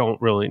 maybe we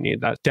don't really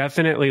need that.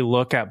 Definitely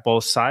look at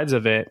both sides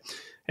of it.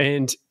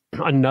 And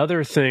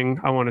another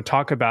thing I want to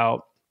talk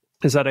about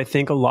is that I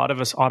think a lot of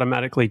us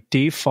automatically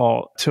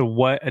default to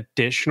what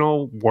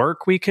additional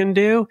work we can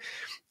do.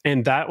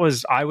 And I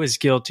was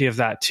guilty of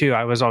that too.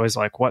 I was always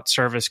like, what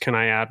service can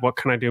I add? What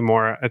can I do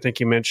more? I think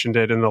you mentioned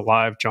it in the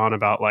live, John,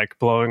 about like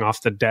blowing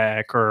off the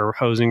deck or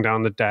hosing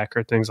down the deck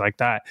or things like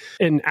that.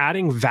 And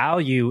adding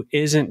value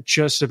isn't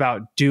just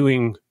about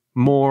doing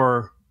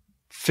more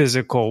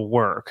physical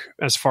work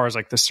as far as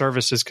like the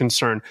service is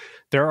concerned.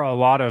 There are a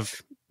lot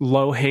of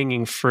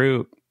low-hanging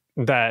fruit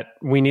that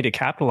we need to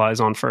capitalize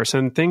on first.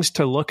 And things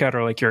to look at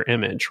are like your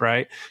image,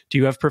 right? Do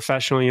you have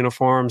professional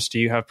uniforms? Do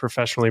you have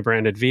professionally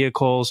branded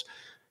vehicles?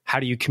 How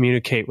do you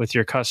communicate with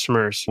your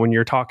customers when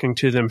you're talking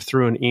to them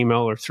through an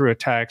email or through a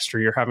text, or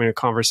you're having a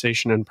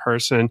conversation in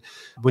person?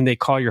 When they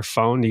call your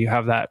phone, do you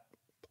have that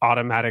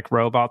automatic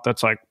robot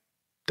that's like,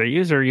 the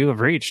user you have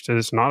reached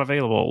is not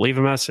available, leave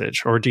a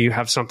message? Or do you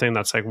have something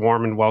that's like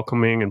warm and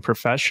welcoming and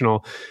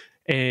professional?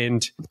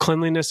 And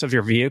cleanliness of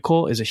your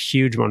vehicle is a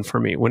huge one for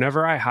me.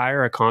 Whenever I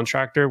hire a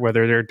contractor,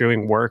 whether they're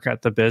doing work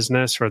at the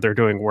business or they're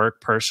doing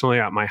work personally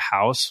at my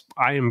house,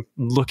 I am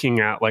looking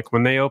at like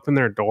when they open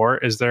their door,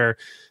 is there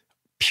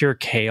pure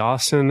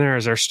chaos in there?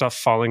 Is there stuff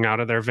falling out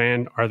of their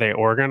van? Are they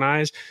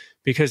organized?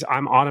 Because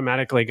I'm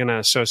automatically going to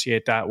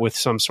associate that with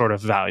some sort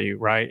of value,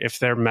 right? If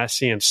they're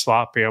messy and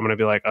sloppy, I'm going to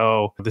be like,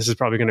 oh, this is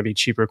probably going to be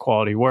cheaper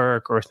quality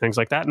work or things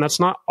like that. And that's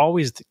not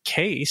always the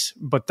case,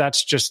 but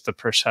that's just the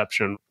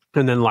perception.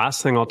 And then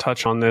last thing I'll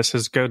touch on this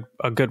is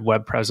a good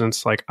web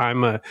presence. Like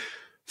I'm a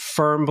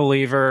firm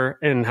believer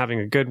in having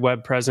a good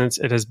web presence.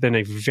 It has been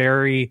a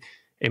very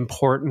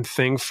important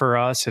thing for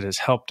us. It has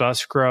helped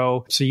us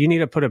grow. So you need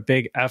to put a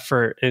big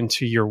effort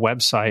into your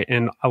website.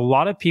 And a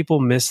lot of people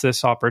miss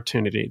this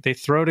opportunity. They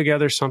throw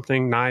together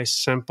something nice,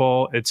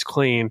 simple, it's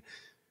clean,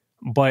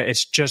 but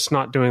it's just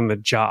not doing the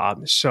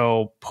job.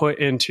 So put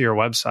into your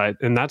website.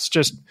 And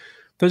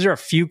those are a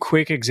few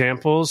quick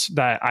examples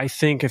that I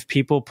think if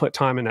people put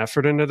time and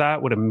effort into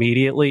that would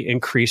immediately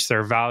increase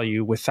their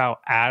value without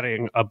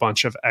adding a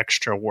bunch of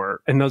extra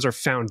work. And those are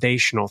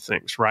foundational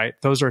things, right?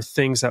 Those are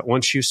things that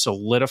once you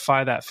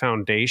solidify that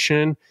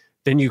foundation,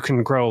 then you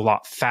can grow a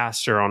lot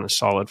faster on a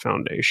solid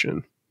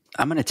foundation.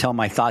 I'm going to tell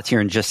my thoughts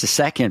here in just a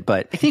second,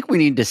 but I think we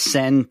need to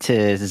send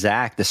to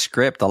Zach the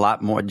script a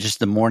lot more just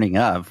the morning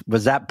of.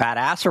 Was that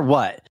badass or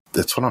what?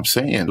 That's what I'm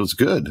saying. It was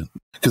good.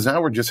 Because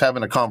now we're just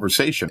having a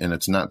conversation and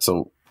it's not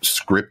so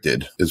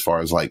scripted as far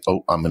as like,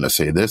 oh, I'm going to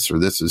say this or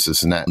this,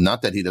 and that.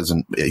 Not that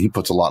he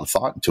puts a lot of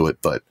thought into it,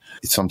 but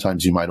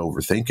sometimes you might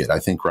overthink it. I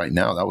think right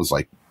now that was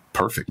like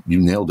perfect. You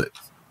nailed it.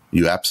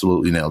 You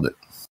absolutely nailed it.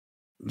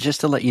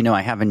 Just to let you know,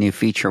 I have a new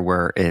feature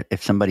where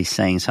if somebody's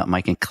saying something,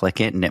 I can click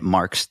it and it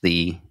marks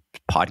the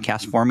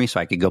podcast for me, so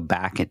I could go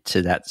back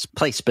to that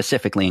place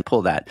specifically and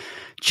pull that.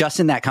 Just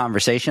in that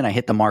conversation, I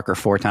hit the marker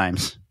 4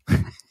 times.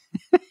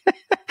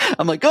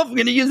 I'm like, oh, I'm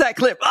going to use that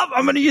clip. Oh,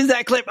 I'm going to use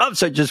that clip. Oh,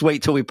 so just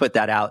wait till we put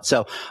that out.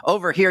 So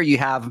over here, you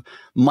have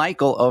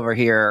Michael over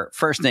here.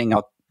 First thing,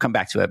 I'll come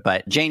back to it,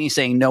 but Janie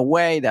saying, no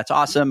way. That's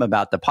awesome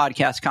about the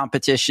podcast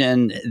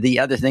competition. The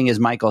other thing is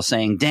Michael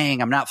saying,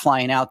 dang, I'm not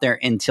flying out there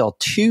until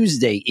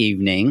Tuesday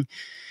evening.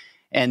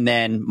 And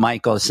then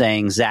Michael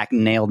saying, Zach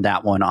nailed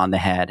that one on the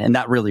head. And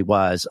that really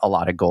was a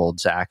lot of gold,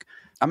 Zach.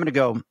 I'm going to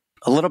go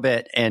a little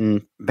bit,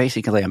 and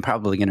basically I'm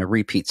probably going to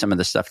repeat some of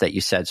the stuff that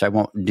you said, so I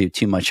won't do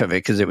too much of it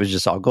because it was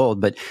just all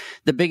gold. But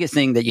the biggest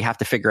thing that you have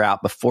to figure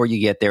out before you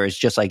get there is,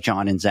 just like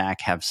John and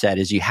Zach have said,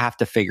 is you have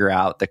to figure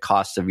out the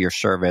cost of your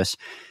service.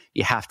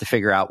 you have to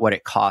figure out what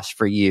it costs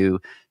for you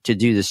to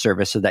do the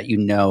service so that you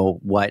know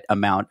what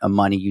amount of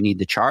money you need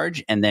to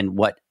charge and then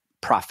what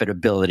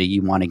profitability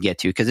you want to get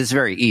to, because it's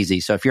very easy.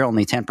 So if you're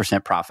only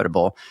 10%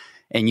 profitable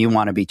and you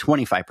want to be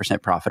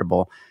 25%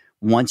 profitable,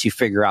 once you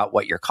figure out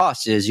what your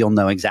cost is, you'll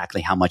know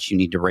exactly how much you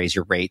need to raise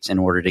your rates in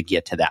order to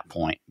get to that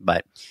point.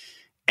 But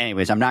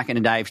anyways, I'm not going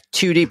to dive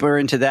too deeper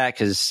into that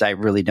because I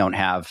really don't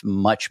have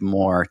much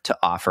more to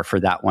offer for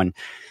that one.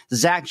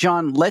 Zach,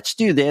 John, let's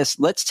do this.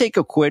 Let's take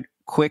a quick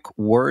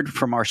word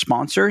from our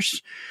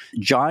sponsors.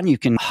 John, you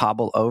can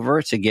hobble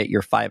over to get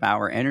your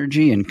 5-hour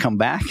energy and come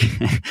back,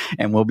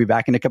 and we'll be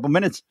back in a couple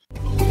minutes.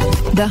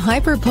 The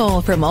Hyper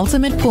Pole from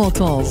Ultimate Pool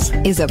Tools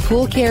is a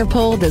pool care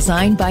pole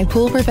designed by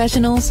pool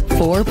professionals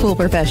for pool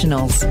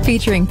professionals,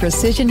 featuring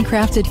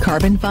precision-crafted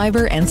carbon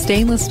fiber and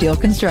stainless steel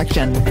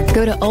construction.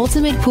 Go to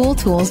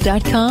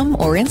ultimatepooltools.com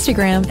or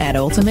Instagram at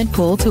Ultimate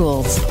Pool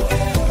Tools.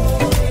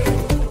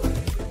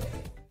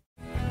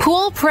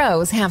 Pool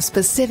pros have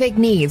specific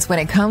needs when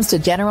it comes to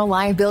general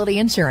liability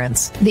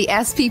insurance. The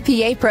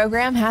SPPA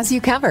program has you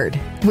covered.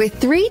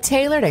 With 3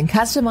 tailored and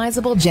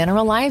customizable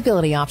general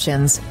liability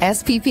options,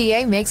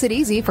 SPPA makes it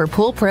easy for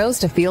pool pros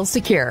to feel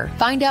secure.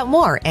 Find out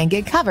more and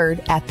get covered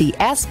at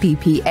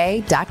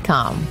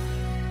thesppa.com.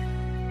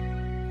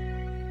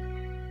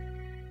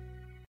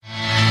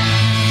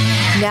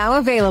 Now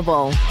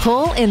available,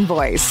 Pool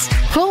Invoice.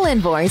 Pool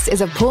Invoice is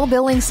a pool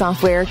billing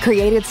software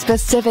created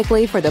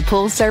specifically for the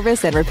pool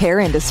service and repair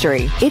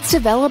industry. It's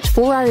developed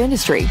for our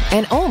industry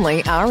and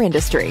only our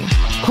industry.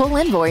 Pool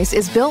Invoice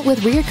is built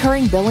with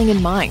recurring billing in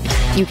mind.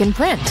 You can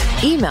print,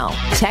 email,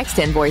 text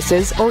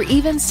invoices, or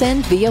even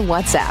send via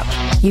WhatsApp.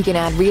 You can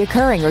add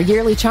recurring or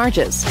yearly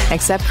charges,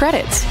 accept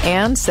credits,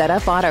 and set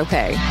up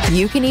autopay.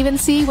 You can even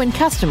see when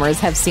customers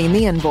have seen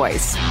the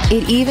invoice.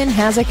 It even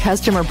has a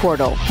customer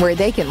portal where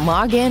they can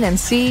log in and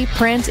see,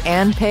 print,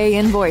 and pay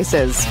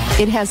invoices.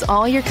 It has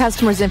all your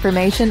customers'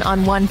 information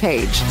on one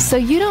page, so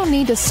you don't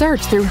need to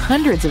search through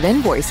hundreds of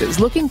invoices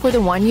looking for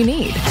the one you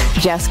need.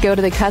 Just go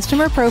to the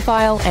customer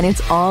profile and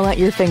it's all at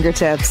your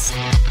fingertips.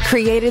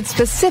 Created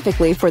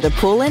specifically for the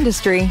pool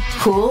industry,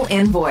 Pool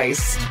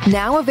Invoice.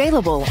 Now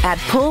available at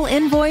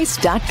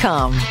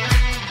poolinvoice.com.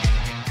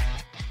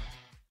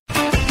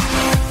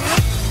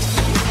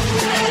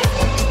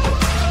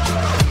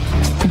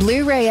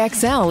 Blueray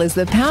XL is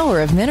the power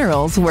of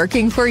minerals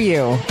working for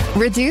you.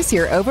 Reduce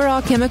your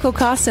overall chemical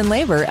costs and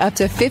labor up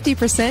to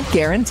 50%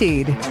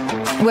 guaranteed.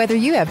 Whether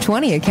you have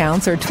 20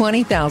 accounts or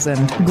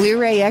 20,000,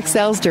 Blueray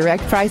XL's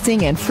direct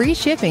pricing and free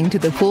shipping to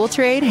the pool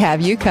trade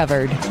have you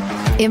covered.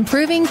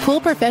 Improving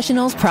pool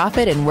professionals'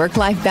 profit and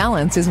work-life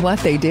balance is what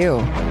they do.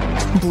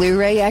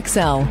 Blueray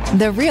XL,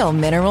 the real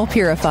mineral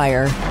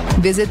purifier.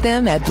 Visit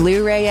them at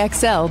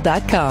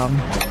BlueRayXL.com.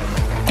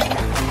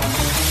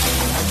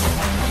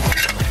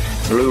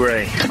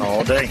 Blueray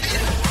all day.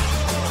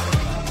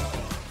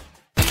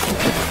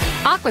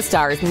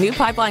 AquaStar's new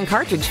pipeline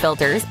cartridge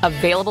filters,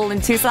 available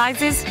in 2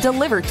 sizes,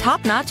 deliver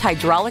top-notch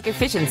hydraulic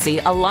efficiency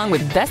along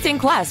with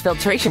best-in-class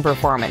filtration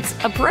performance,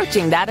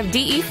 approaching that of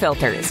DE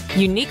filters.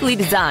 Uniquely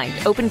designed,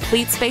 open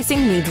pleat spacing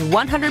means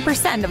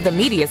 100% of the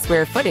media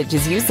square footage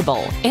is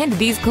usable. And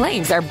these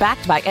claims are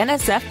backed by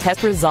NSF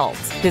test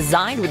results.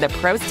 Designed with the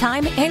pro's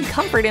time and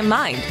comfort in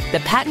mind, the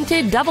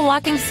patented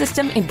double-locking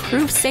system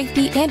improves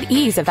safety and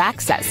ease of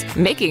access,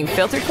 making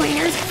filter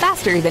cleaners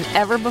faster than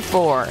ever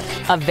before.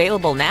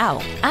 Available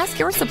now. Ask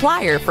your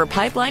supplier for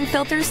pipeline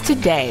filters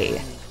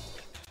today.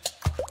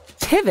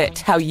 Pivot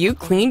how you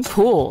clean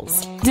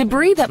pools.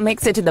 Debris that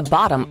makes it to the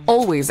bottom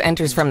always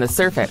enters from the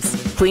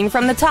surface. Clean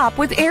from the top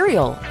with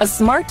Ariel, a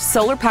smart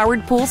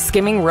solar-powered pool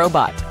skimming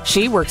robot.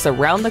 She works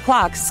around the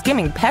clock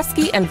skimming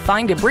pesky and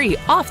fine debris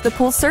off the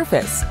pool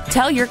surface.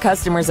 Tell your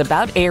customers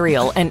about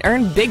Ariel and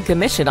earn big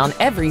commission on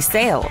every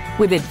sale.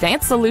 With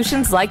advanced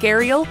solutions like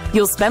Ariel,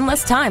 you'll spend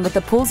less time at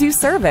the pools you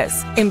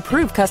service,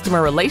 improve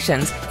customer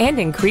relations, and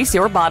increase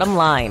your bottom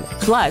line.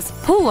 Plus,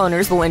 pool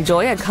owners will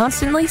enjoy a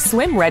constantly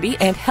swim-ready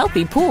and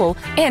healthy pool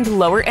and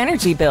lower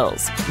energy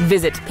bills.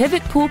 Visit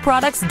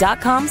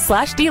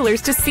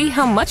pivotpoolproducts.com/dealers to see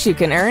how much you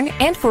can earn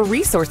and for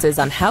resources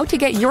on how to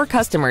get your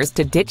customers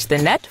to ditch the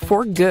net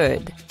for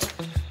good.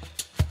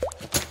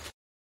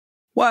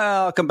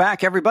 Welcome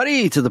back,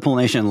 everybody, to the Pool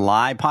Nation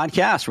Live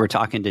podcast. We're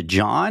talking to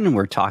John.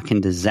 We're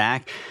talking to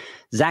Zach.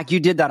 Zach, you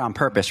did that on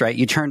purpose, right?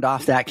 You turned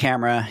off that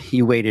camera.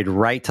 You waited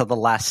right till the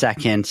last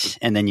second,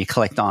 and then you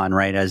clicked on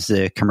right as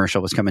the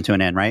commercial was coming to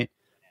an end, right?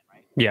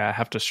 Yeah, I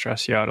have to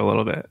stress you out a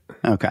little bit.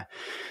 Okay.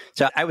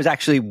 So I was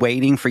actually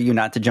waiting for you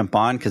not to jump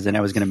on because then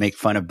I was going to make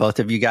fun of both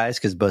of you guys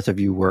because both of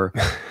you were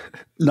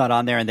not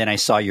on there. And then I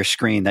saw your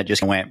screen that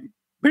just went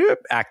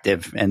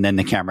active and then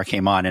the camera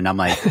came on and I'm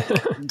like,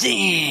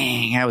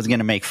 dang, I was going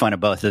to make fun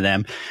of both of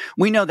them.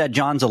 We know that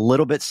John's a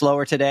little bit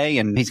slower today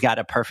and he's got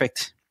a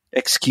perfect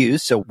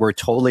excuse. So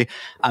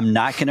I'm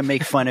not going to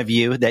make fun of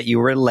you that you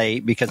were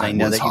late because I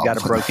know that you got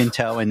a broken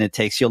toe and it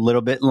takes you a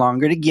little bit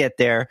longer to get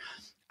there.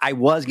 I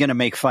was going to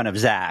make fun of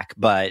Zach,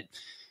 but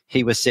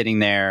he was sitting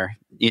there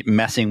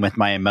messing with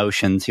my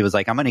emotions. He was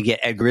like, I'm going to get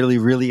Ed really,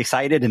 really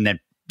excited. And then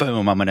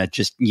boom, I'm going to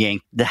just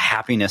yank the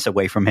happiness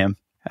away from him.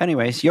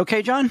 Anyways, you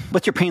okay, John?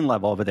 What's your pain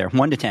level over there?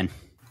 1 to 10.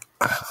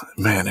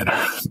 Man, it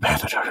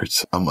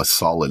hurts. I'm a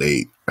solid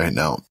 8 right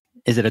now.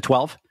 Is it a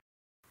 12?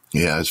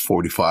 Yeah, it's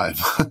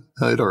 45.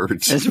 It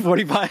hurts. It's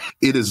 45?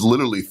 It is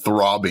literally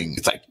throbbing.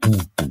 It's like...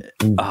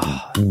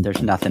 Oh,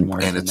 there's nothing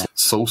worse and than it's that.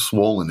 so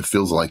swollen, it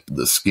feels like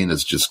the skin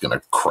is just going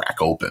to crack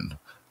open.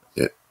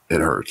 It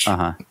hurts.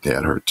 Uh-huh. Yeah,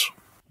 it hurts.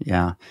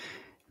 Yeah.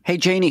 Hey,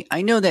 Janie,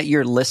 I know that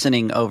you're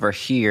listening over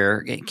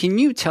here. Can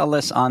you tell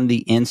us on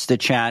the Insta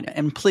chat,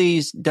 and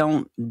please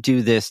don't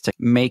do this to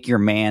make your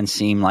man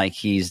seem like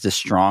he's the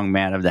strong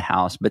man of the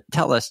house, but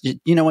tell us,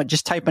 you know what,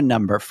 just type a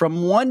number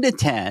from 1 to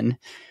 10,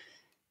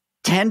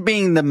 10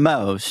 being the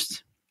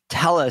most.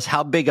 Tell us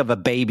how big of a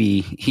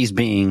baby he's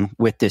being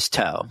with this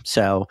toe.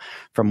 So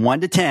from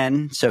 1 to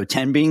 10, so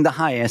 10 being the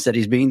highest, that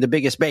he's being the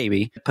biggest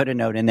baby, put a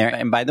note in there.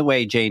 And by the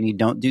way, Janie,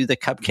 don't do the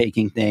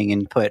cupcaking thing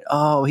and put,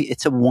 oh,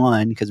 it's a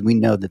 1, because we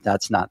know that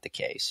that's not the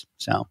case.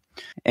 So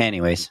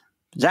anyways,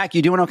 Zach,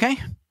 you doing okay?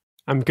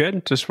 I'm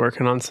good. Just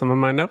working on some of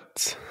my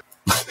notes.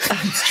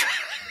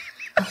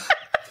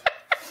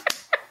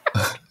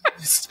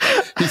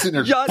 He's in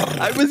there. John,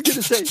 I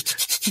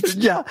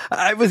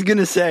was going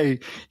to say,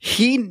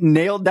 he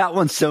nailed that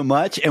one so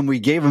much, and we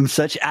gave him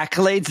such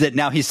accolades that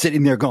now he's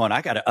sitting there going,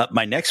 I got to up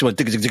my next one.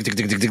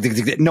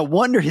 No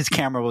wonder his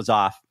camera was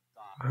off.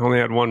 I only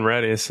had one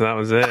ready, so that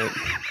was it.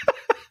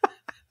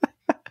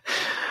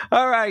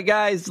 All right,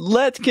 guys,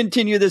 let's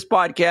continue this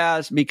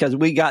podcast because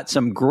we got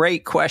some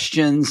great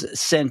questions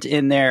sent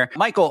in there.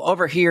 Michael,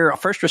 over here,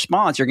 first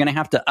response, you're going to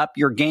have to up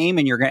your game,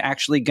 and you're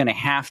actually going to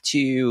have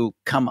to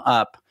come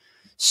up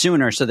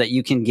sooner so that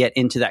you can get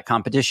into that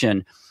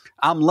competition.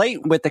 I'm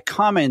late with the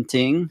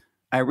commenting.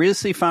 I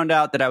recently found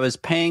out that I was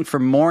paying for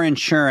more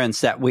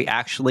insurance that we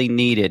actually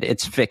needed.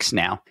 It's fixed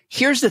now.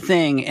 Here's the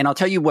thing, and I'll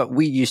tell you what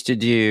we used to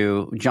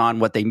do, John,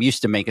 what they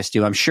used to make us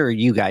do. I'm sure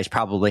you guys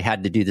probably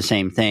had to do the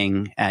same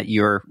thing at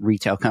your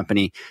retail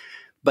company.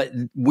 But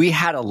we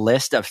had a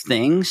list of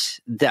things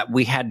that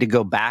we had to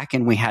go back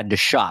and we had to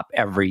shop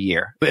every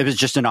year. It was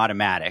just an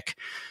automatic.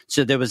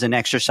 So there was an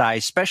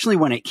exercise, especially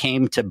when it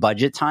came to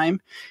budget time.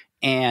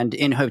 And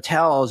in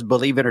hotels,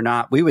 believe it or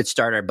not, we would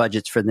start our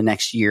budgets for the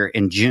next year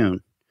in June,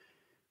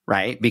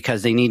 right?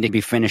 Because they need to be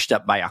finished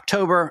up by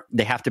October.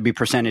 They have to be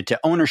presented to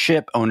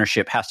ownership.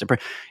 Ownership has to,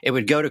 it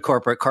would go to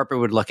corporate. Corporate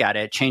would look at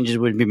it. Changes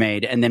would be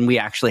made. And then we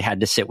actually had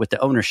to sit with the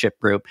ownership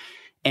group.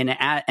 And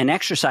an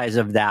exercise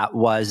of that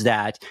was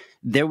that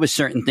there was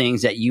certain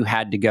things that you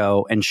had to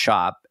go and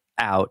shop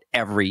out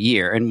every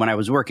year. And when I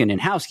was working in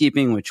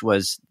housekeeping, which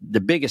was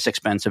the biggest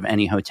expense of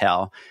any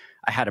hotel,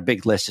 I had a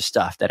big list of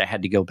stuff that I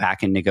had to go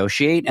back and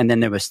negotiate. And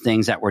then there was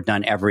things that were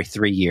done every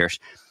 3 years.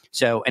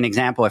 So an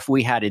example, if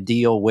we had to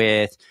deal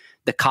with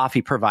the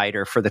coffee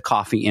provider for the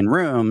coffee in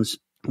rooms,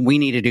 we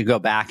needed to go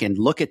back and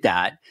look at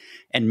that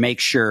and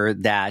make sure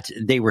that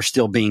they were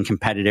still being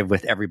competitive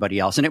with everybody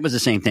else. And it was the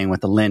same thing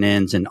with the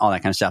linens and all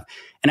that kind of stuff.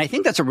 And I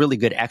think that's a really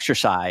good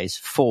exercise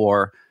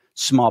for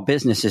small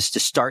businesses to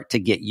start to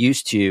get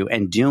used to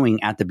and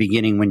doing at the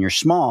beginning when you're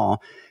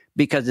small,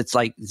 because it's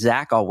like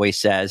Zach always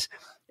says,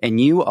 and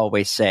you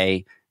always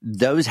say,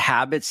 those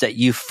habits that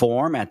you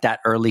form at that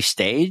early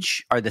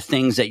stage are the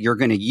things that you're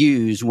going to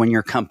use when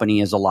your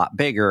company is a lot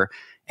bigger.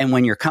 And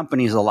when your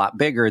company is a lot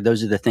bigger,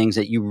 those are the things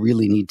that you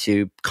really need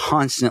to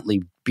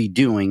constantly be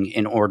doing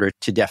in order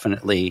to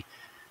definitely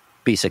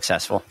be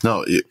successful.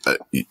 No,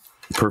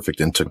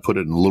 perfect. And to put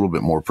it in a little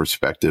bit more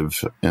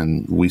perspective,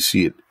 and we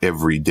see it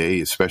every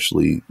day,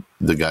 especially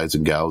the guys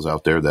and gals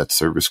out there that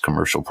service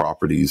commercial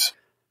properties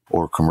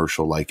or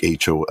commercial like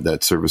that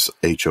service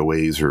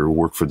HOAs or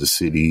work for the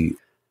city.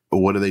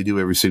 What do they do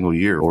every single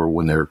year? Or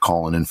when they're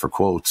calling in for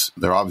quotes,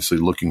 they're obviously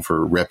looking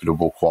for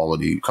reputable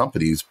quality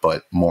companies,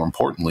 but more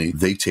importantly,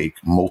 they take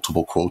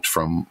multiple quotes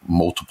from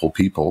multiple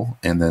people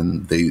and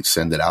then they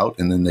send it out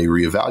and then they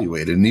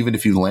reevaluate it. And even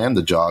if you land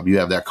the job, you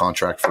have that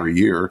contract for a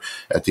year.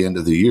 At the end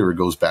of the year, it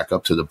goes back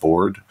up to the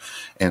board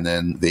and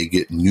then they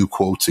get new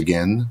quotes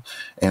again.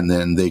 And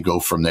then they go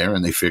from there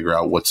and they figure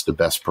out what's the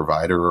best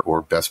provider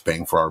or best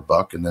bang for our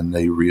buck. And then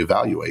they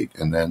reevaluate.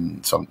 And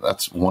then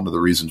that's one of the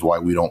reasons why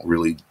we don't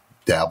really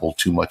dabble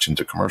too much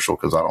into commercial,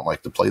 because I don't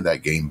like to play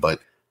that game. But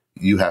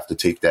you have to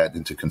take that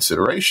into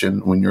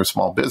consideration when you're a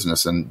small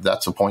business. And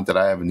that's a point that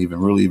I haven't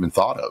even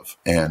thought of.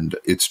 And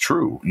it's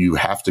true. You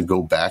have to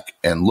go back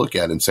and look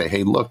at it and say,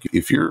 hey, look,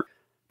 if you're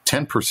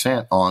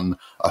 10% on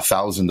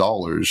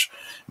 $1,000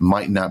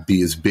 might not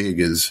be as big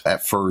as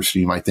at first.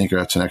 You might think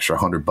that's an extra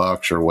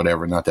 $100 or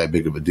whatever, not that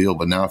big of a deal.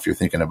 But now if you're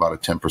thinking about a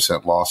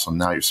 10% loss, and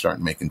now you're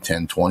starting making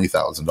 $10,000,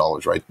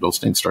 $20,000, right? Those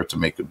things start to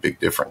make a big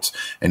difference.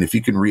 And if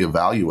you can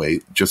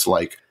reevaluate, just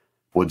like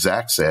what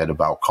Zach said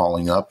about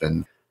calling up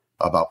and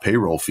about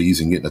payroll fees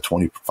and getting a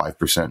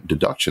 25%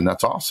 deduction,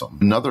 that's awesome.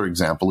 Another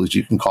example is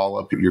you can call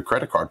up your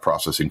credit card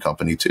processing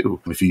company too.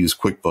 If you use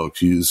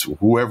QuickBooks, use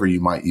whoever you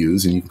might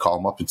use, and you can call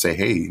them up and say,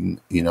 hey,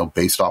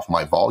 based off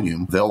my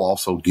volume, they'll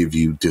also give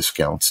you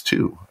discounts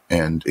too.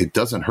 And it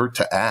doesn't hurt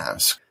to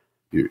ask.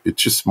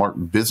 It's just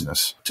smart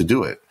business to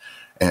do it.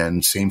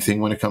 And same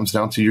thing when it comes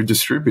down to your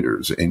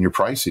distributors and your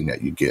pricing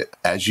that you get.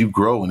 As you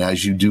grow and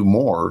as you do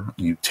more,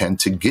 you tend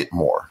to get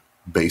more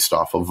based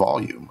off of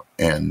volume.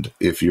 And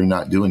if you're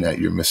not doing that,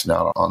 you're missing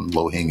out on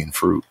low-hanging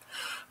fruit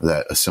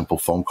that a simple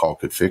phone call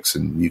could fix,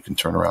 and you can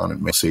turn around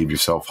and save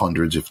yourself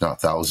hundreds, if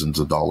not thousands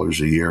of dollars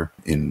a year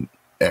in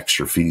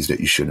extra fees that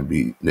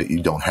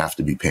you don't have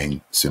to be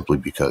paying, simply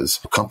because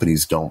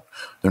companies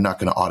they're not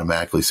going to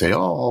automatically say,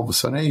 oh, all of a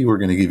sudden, hey, we're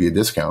going to give you a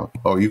discount.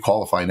 Oh, you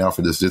qualify now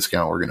for this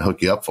discount. We're going to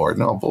hook you up for it.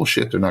 No,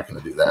 bullshit. They're not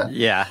going to do that.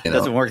 Yeah. It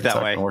doesn't work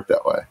that way.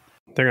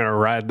 They're going to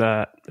ride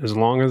that as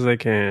long as they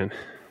can.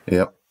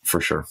 Yep, for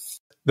sure.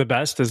 The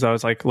best is I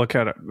was like, look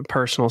at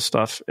personal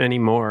stuff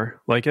anymore.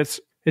 Like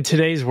in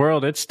today's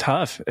world, it's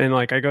tough. And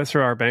like I go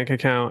through our bank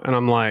account and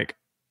I'm like,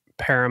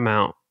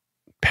 Paramount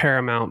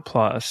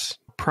Plus,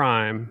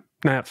 Prime,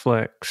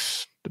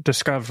 Netflix,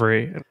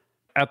 Discovery.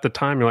 At the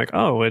time, you're like,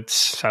 oh,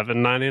 it's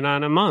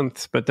 $7.99 a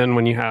month. But then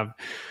when you have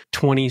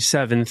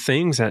 27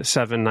 things at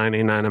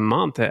 $7.99 a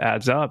month, it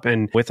adds up.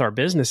 And with our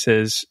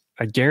businesses,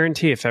 I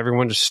guarantee if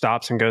everyone just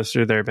stops and goes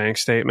through their bank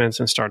statements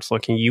and starts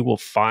looking, you will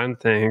find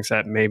things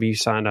that maybe you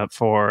signed up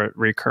for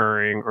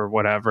recurring or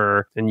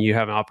whatever, and you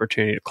have an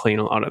opportunity to clean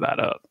a lot of that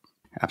up.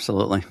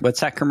 Absolutely.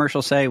 What's that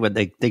commercial say? With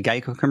the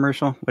Geico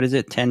commercial? What is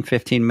it? 10,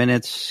 15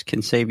 minutes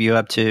can save you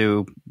up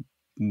to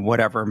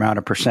whatever amount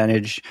of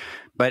percentage.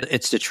 But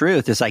it's the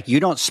truth. It's like you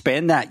don't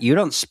spend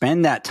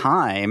that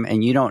time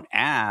and you don't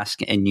ask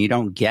and you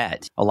don't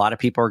get. A lot of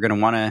people are going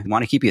to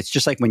want to keep you. It's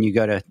just like when you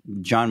go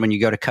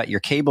to cut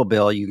your cable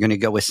bill, you're going to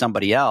go with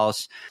somebody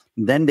else.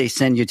 Then they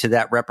send you to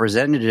that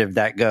representative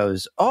that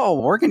goes,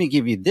 oh, we're going to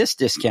give you this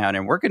discount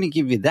and we're going to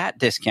give you that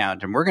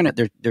discount.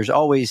 And there's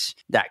always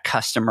that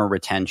customer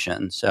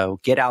retention. So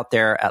get out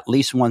there at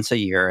least once a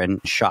year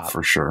and shop.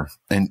 For sure.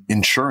 And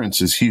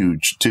insurance is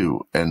huge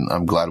too. And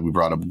I'm glad we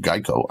brought up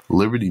Geico.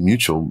 Liberty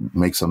Mutual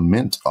makes a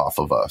mint off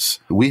of us.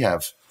 We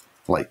have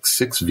like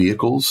 6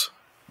 vehicles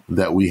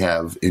that we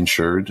have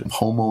insured.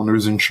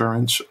 Homeowners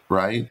insurance,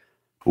 right?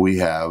 We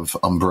have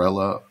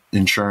umbrella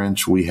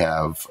insurance. We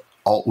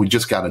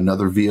just got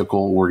another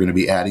vehicle we're going to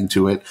be adding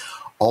to it.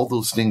 All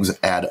those things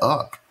add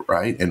up,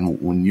 right? And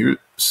when you're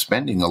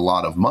spending a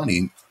lot of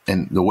money,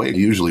 and the way it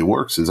usually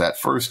works is at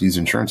first these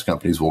insurance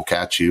companies will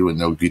catch you and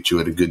they'll get you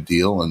at a good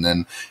deal. And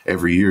then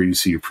every year you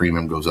see your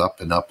premium goes up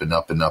and up and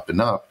up and up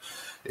and up.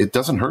 It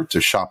doesn't hurt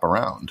to shop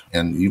around.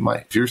 And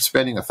if you're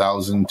spending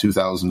 $1,000,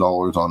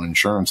 $2,000 on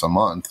insurance a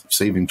month,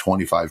 saving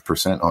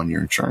 25% on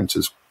your insurance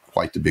is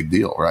quite the big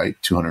deal, right?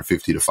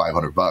 $250 to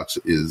 $500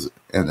 is,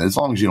 and as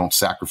long as you don't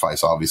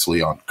sacrifice,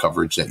 obviously, on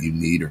coverage that you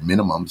need or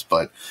minimums,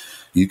 but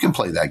you can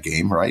play that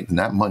game, right? And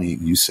that money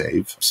you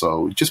save.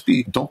 So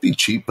don't be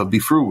cheap, but be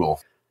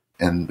frugal.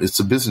 And it's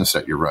a business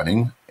that you're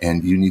running,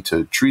 and you need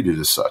to treat it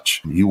as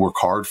such. You work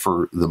hard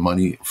for the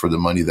money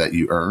that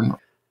you earn,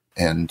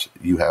 and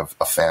you have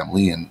a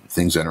family and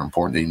things that are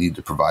important that you need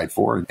to provide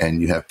for.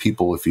 And you have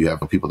people, if you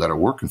have people that are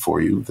working for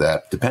you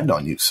that depend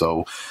on you.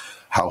 So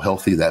how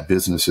healthy that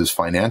business is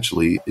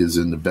financially is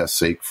in the best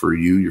sake for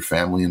you, your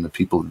family, and the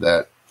people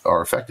that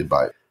are affected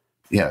by it.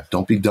 Yeah,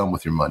 don't be dumb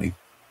with your money.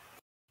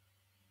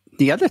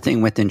 The other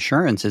thing with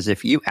insurance is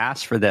if you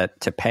ask for that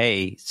to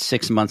pay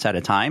 6 months at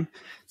a time,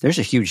 there's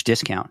a huge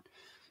discount.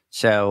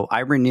 So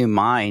I renew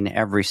mine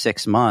every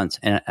 6 months,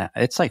 and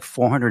it's like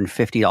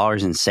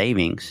 $450 in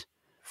savings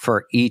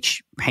for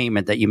each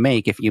payment that you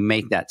make if you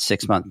make that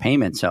 6-month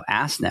payment. So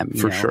ask them,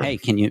 sure. Hey,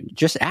 can you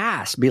just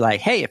ask? Be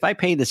like, hey, if I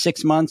pay the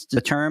 6 months to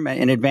term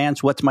in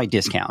advance, what's my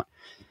discount?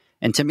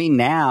 And to me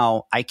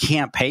now, I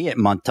can't pay it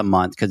month to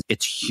month because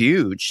it's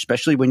huge,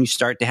 especially when you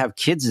start to have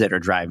kids that are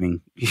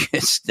driving.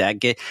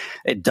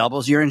 It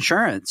doubles your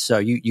insurance. So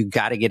you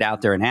got to get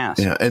out there and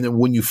ask. Yeah, and then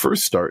when you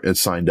first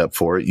signed up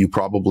for it, you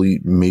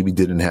probably maybe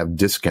didn't have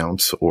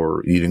discounts,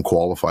 or you didn't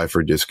qualify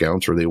for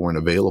discounts, or they weren't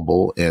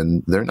available.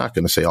 And they're not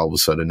going to say all of a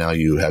sudden now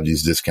you have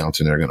these discounts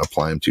and they're going to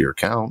apply them to your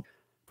account.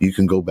 You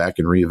can go back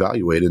and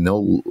reevaluate, and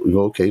they'll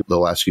go, okay,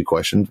 they'll ask you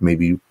questions.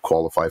 Maybe you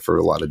qualify for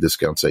a lot of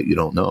discounts that you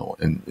don't know.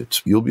 And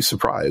you'll be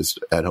surprised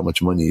at how much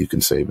money you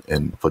can save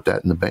and put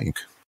that in the bank.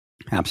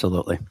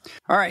 Absolutely.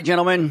 All right,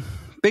 gentlemen.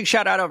 Big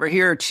shout out over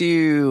here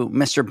to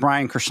Mr.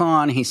 Brian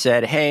Kerson. He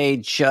said, hey,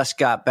 just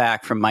got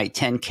back from my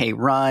 10K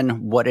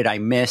run. What did I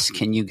miss?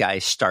 Can you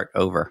guys start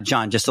over?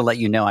 John, just to let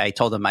you know, I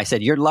told him, I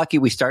said, you're lucky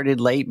we started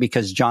late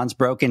because John's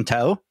broken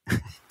toe.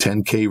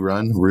 10K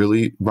run?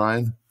 Really,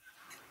 Brian?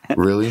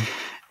 Really?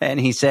 And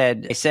I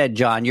said,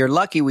 John, you're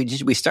lucky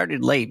we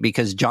started late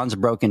because John's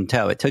broken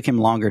toe. It took him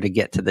longer to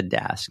get to the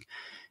desk.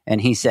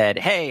 And he said,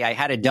 hey, I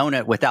had a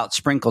donut without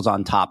sprinkles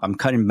on top. I'm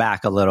cutting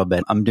back a little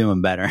bit. I'm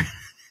doing better.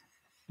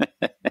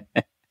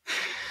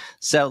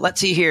 So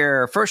let's see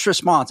here. First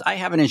response. I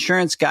have an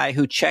insurance guy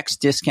who checks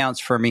discounts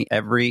for me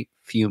every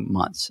few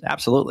months.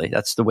 Absolutely.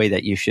 That's the way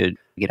that you should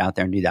get out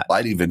there and do that.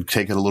 I'd even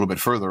take it a little bit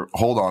further.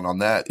 Hold on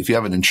that. If you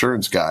have an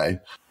insurance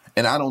guy,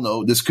 and I don't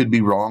know, this could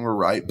be wrong or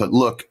right, but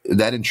look,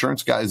 that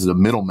insurance guy is the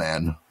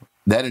middleman.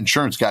 That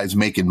insurance guy is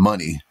making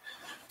money.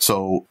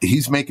 So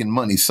he's making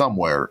money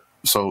somewhere.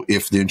 So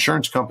if the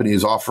insurance company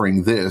is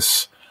offering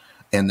this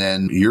and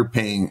then you're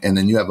paying, and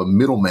then you have a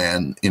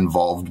middleman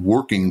involved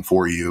working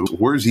for you.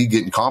 Where's he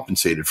getting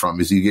compensated from?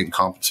 Is he getting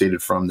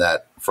compensated from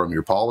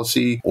your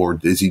policy, or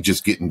is he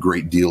just getting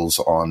great deals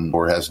on,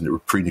 or has a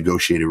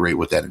pre-negotiated rate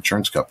with that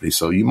insurance company?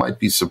 So you might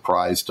be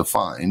surprised to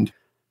find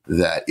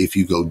that if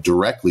you go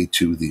directly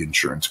to the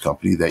insurance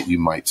company, that you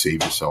might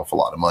save yourself a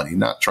lot of money.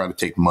 Not trying to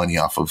take money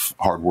off of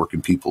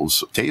hardworking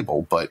people's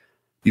table, but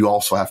you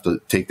also have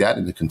to take that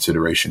into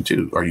consideration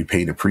too. Are you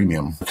paying a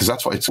premium? Because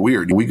that's why it's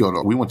weird. We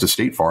went to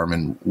State Farm,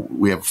 and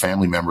we have a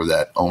family member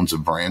that owns a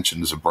branch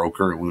and is a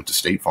broker, and we went to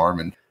State Farm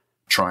and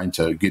trying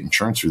to get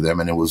insurance through them,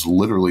 and it was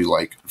literally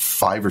like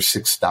 $5,000 or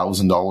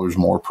 $6,000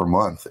 more per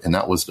month, and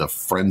that was the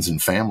friends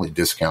and family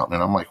discount.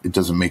 And I'm like, it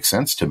doesn't make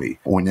sense to me.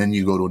 When then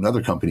you go to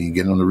another company and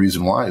get on, the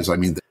reason why is, I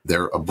mean,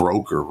 they're a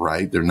broker,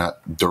 right? They're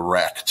not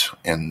direct,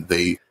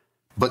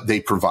 but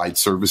they provide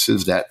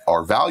services that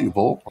are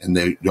valuable, and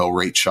they'll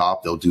rate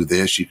shop, they'll do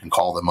this, you can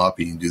call them up,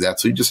 you can do that.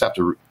 So you just have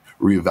to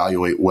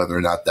reevaluate whether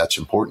or not that's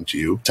important to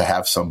you to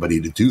have somebody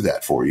to do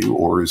that for you,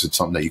 or is it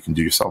something that you can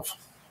do yourself?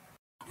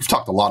 We've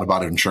talked a lot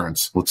about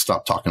insurance. Let's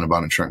stop talking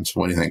about insurance.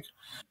 What do you think?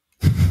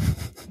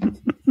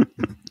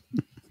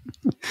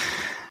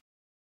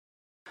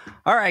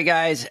 All right,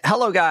 guys.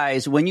 Hello,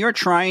 guys. When you're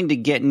trying to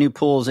get new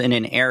pools in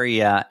an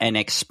area and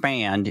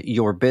expand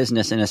your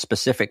business in a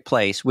specific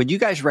place, would you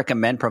guys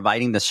recommend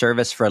providing the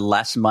service for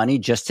less money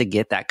just to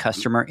get that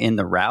customer in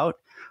the route?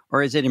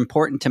 Or is it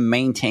important to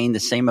maintain the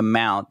same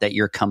amount that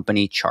your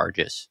company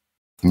charges?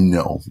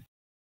 No.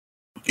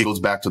 It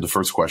goes back to the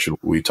first question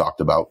we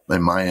talked about.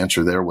 And my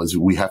answer there was,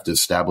 we have to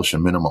establish a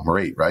minimum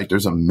rate, right?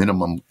 There's a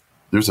minimum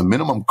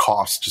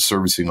cost to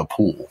servicing a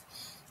pool.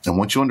 And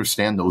once you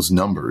understand those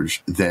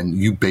numbers, then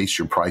you base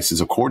your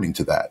prices according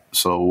to that.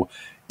 So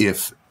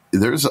if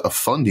there's a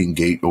funding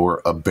gate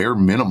or a bare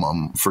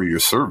minimum for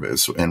your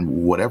service, and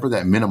whatever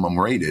that minimum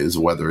rate is,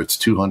 whether it's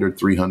 200,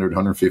 300,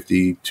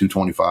 150,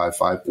 225,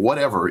 5,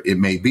 whatever it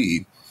may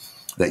be,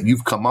 that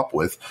you've come up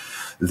with,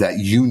 that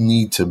you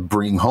need to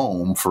bring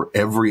home for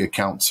every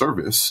account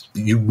service,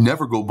 you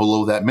never go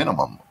below that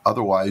minimum.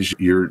 Otherwise,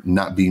 you're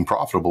not being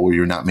profitable, or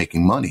you're not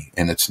making money.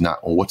 And it's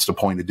not, well, what's the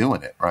point of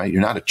doing it, right?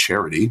 You're not a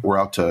charity. We're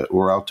out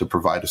to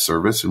provide a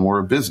service, and we're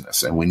a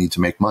business, and we need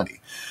to make money.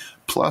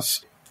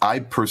 Plus, I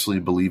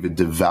personally believe it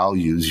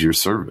devalues your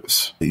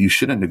service. You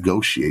shouldn't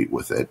negotiate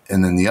with it.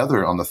 And then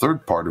on the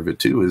third part of it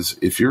too, is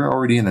if you're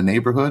already in a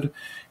neighborhood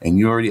and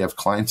you already have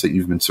clients that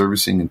you've been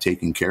servicing and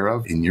taking care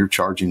of, and you're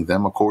charging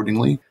them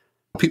accordingly,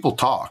 people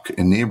talk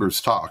and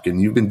neighbors talk.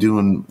 And you've been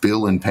doing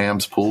Bill and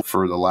Pam's pool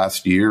for the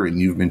last year, and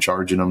you've been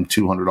charging them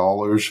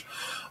 $200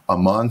 a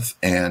month,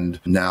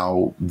 and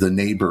now the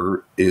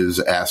neighbor is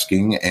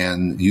asking,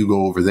 and you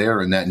go over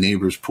there, and that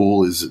neighbor's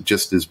pool is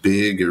just as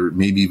big, or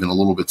maybe even a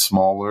little bit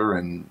smaller,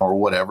 or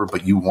whatever,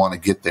 but you want to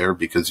get there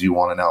because you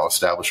want to now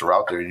establish a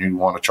route there, and you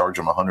want to charge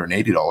them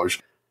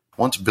 $180.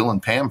 Once Bill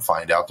and Pam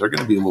find out, they're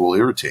going to be a little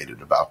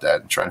irritated about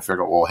that and trying to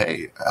figure out, well,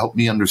 hey, help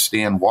me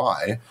understand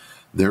why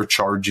you're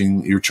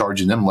charging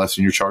them less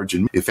than you're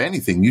charging me. If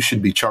anything, you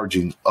should be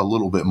charging a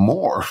little bit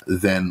more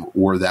than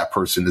where that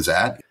person is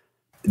at.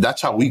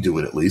 That's how we do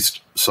it, at least.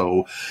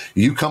 So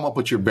you come up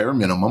with your bare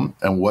minimum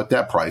and what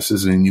that price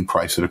is, and then you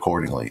price it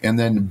accordingly. And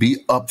then be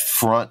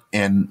upfront,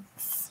 and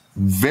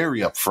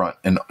very upfront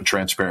and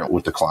transparent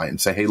with the client, and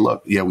say, hey,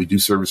 look, yeah, we do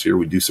service here,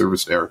 we do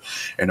service there,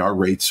 and our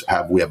rates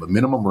we have a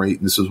minimum rate,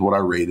 and this is what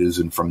our rate is.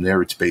 And from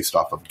there, it's based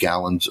off of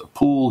gallons of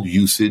pool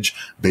usage,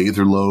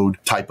 bather load,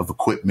 type of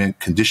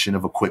equipment, condition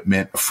of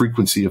equipment,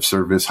 frequency of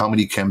service, how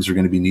many chems are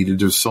going to be needed.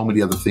 There's so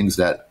many other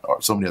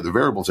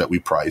variables that we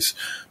price,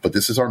 but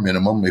this is our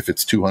minimum. If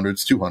it's 200,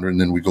 it's 200, and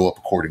then we go up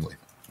accordingly.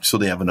 So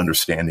they have an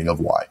understanding of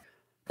why.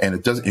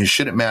 And it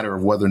shouldn't matter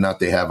whether or not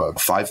they have a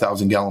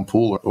 5,000 gallon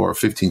pool or a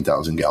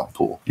 15,000 gallon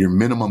pool. Your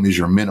minimum is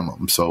your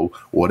minimum. So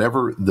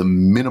whatever the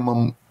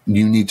minimum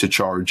you need to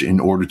charge in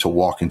order to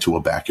walk into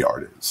a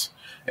backyard is.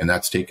 And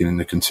that's taking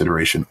into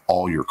consideration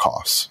all your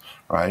costs,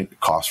 right?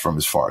 Costs from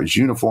as far as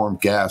uniform,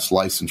 gas,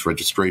 license,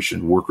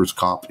 registration, workers'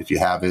 comp, if you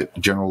have it,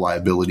 general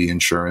liability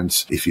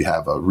insurance, if you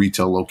have a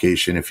retail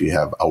location, if you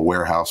have a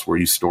warehouse where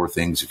you store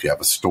things, if you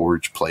have a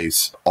storage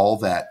place, all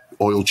that,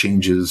 oil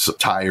changes,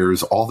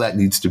 tires, all that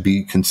needs to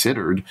be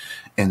considered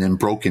and then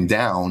broken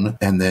down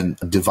and then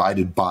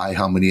divided by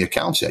how many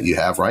accounts that you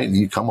have, right? And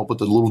you come up with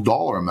a little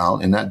dollar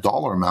amount, and that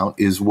dollar amount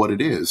is what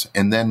it is.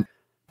 And then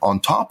on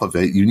top of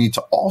it, you need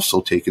to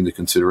also take into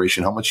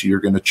consideration how much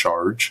you're going to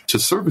charge to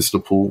service the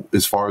pool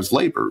as far as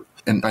labor.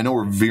 And I know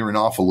we're veering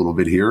off a little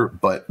bit here,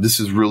 but this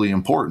is really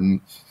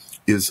important.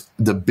 Is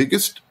the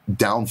biggest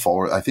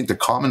downfall, I think the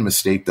common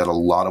mistake that a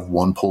lot of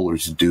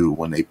one-poolers do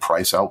when they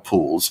price out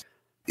pools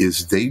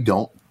is they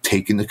don't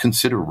take into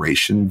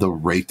consideration the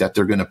rate that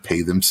they're going to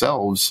pay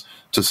themselves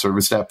to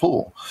service that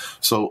pool.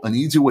 So an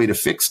easy way to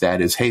fix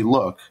that is, hey,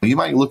 look, you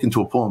might look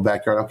into a pool in the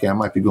backyard. Okay, I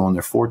might be going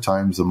there 4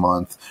 times a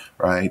month,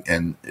 right?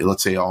 And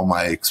let's say all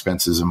my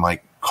expenses and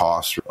my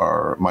costs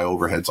are my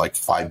overhead's like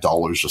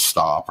 $5 a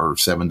stop or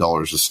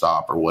 $7 a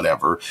stop or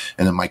whatever.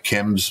 And then my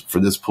chems for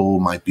this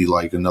pool might be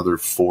like another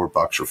 $4 or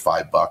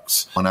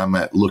 $5 when I'm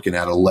looking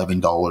at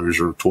 $11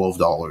 or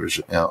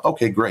 $12.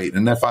 Okay, great.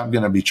 And if I'm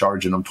going to be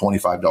charging them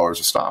 $25 a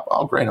stop,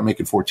 oh, great. I'm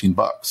making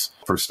 $14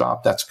 per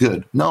stop. That's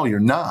good. No,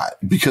 you're not,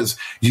 because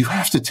you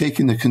have to take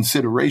into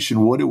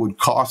consideration what it would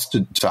cost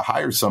to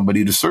hire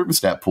somebody to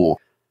service that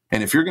pool.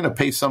 And if you're going to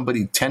pay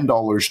somebody $10,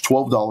 $12,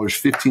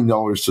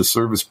 $15 to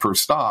service per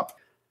stop,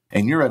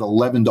 and you're at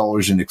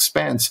 $11 in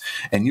expense,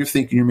 and you're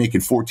thinking you're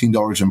making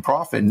 $14 in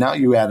profit, now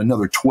you add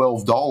another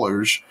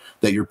 $12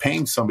 that you're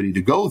paying somebody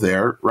to go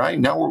there, right?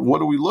 Now,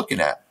 what are we looking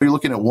at? You're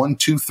looking at $1,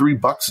 $2,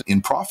 $3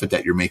 in profit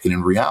that you're making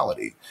in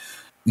reality.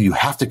 You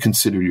have to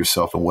consider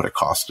yourself and what it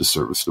costs to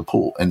service the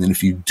pool. And then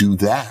if you do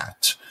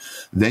that,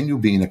 then you'll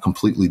be in a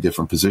completely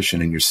different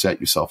position and you're set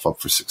yourself up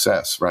for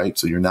success, right?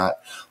 So you're not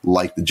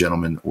like the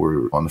gentleman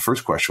or on the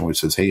first question where it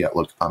says, hey,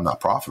 look, I'm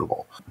not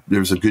profitable.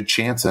 There's a good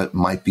chance that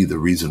might be the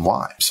reason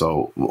why.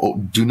 So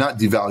do not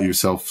devalue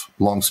yourself.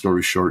 Long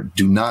story short,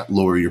 do not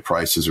lower your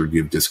prices or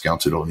give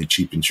discounts. It only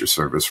cheapens your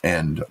service.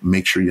 And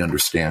make sure you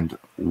understand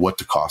what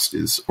the cost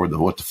is or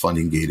what the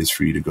funding gate is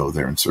for you to go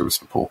there and service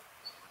the pool.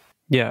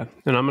 Yeah,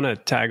 and I'm going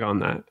to tag on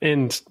that.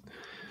 And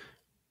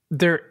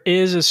there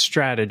is a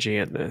strategy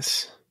in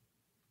this,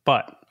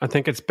 but I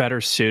think it's better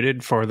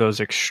suited for those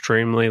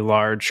extremely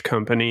large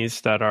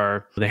companies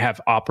they have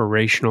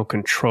operational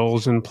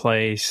controls in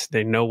place.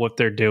 They know what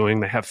they're doing.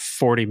 They have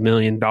 $40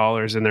 million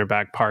in their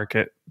back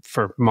pocket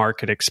for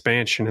market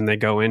expansion, and they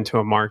go into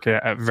a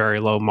market at very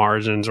low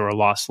margins or a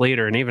loss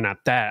leader. And even at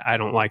that, I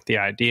don't like the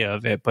idea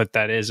of it, but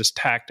that is a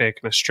tactic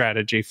and a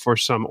strategy for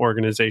some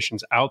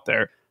organizations out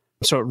there.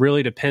 So it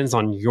really depends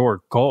on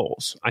your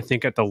goals. I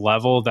think at the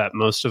level that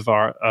most of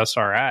us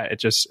are at,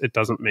 it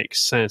doesn't make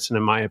sense. And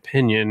in my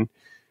opinion,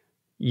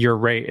 your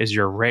rate is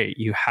your rate.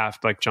 You have,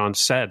 like John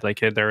said,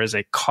 like there is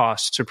a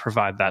cost to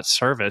provide that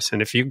service.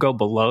 And if you go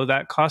below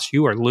that cost,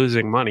 you are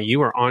losing money.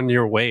 You are on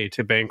your way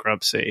to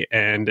bankruptcy.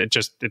 And it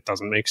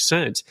doesn't make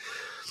sense.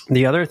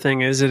 The other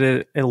thing is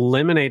it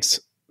eliminates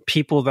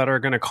people that are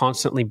going to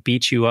constantly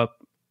beat you up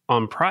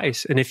on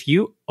price. And if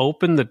you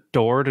open the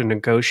door to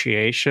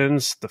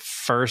negotiations, the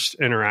first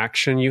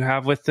interaction you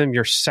have with them,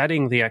 you're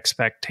setting the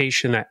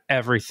expectation that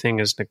everything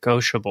is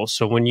negotiable.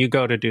 So when you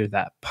go to do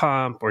that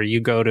pump or you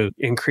go to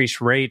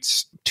increase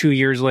rates 2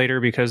 years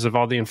later because of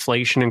all the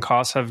inflation and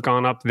costs have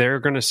gone up, they're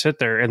going to sit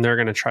there and they're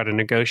going to try to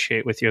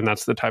negotiate with you. And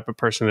that's the type of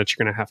person that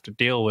you're going to have to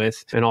deal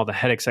with and all the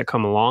headaches that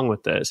come along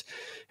with this.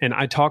 And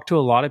I talk to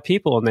a lot of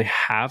people and they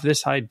have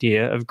this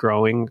idea of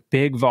growing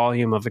big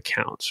volume of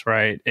accounts,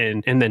 right?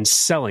 And then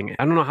selling it.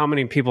 I don't know how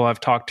many people I've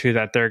talked to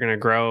that they're going to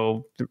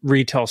grow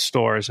retail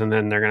stores and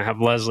then they're going to have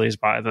Leslie's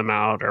buy them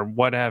out or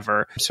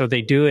whatever. So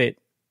they do it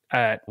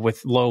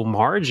with low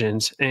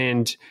margins.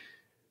 And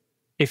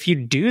if you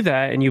do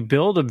that and you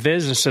build a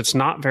business that's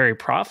not very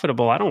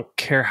profitable, I don't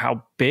care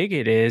how big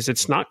it is,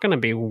 it's not going to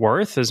be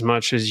worth as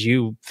much as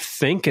you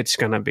think it's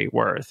going to be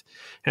worth.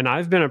 And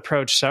I've been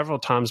approached several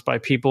times by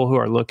people who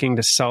are looking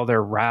to sell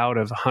their route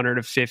of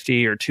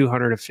 150 or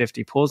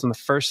 250 pools. And the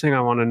first thing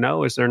I want to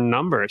know is their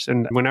numbers.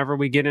 And whenever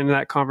we get into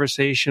that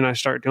conversation, I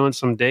start doing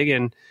some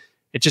digging,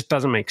 it just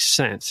doesn't make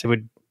sense. It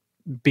would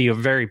be a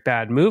very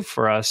bad move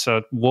for us.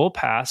 So we'll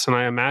pass. And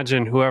I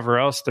imagine whoever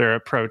else they're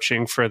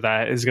approaching for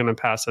that is going to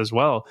pass as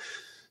well.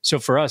 So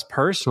for us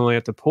personally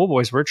at the Pool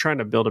Boys, we're trying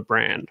to build a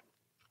brand.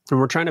 And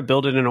we're trying to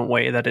build it in a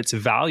way that it's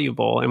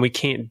valuable. And we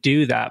can't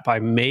do that by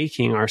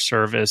making our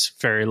service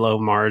very low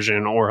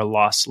margin or a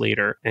loss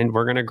leader. And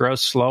we're going to grow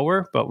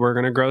slower, but we're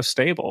going to grow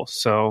stable.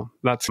 So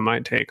that's my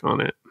take on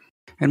it.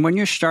 And when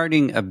you're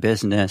starting a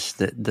business,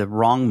 the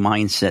wrong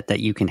mindset that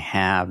you can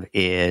have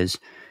is,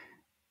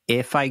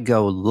 if I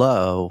go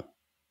low,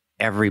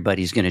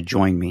 everybody's going to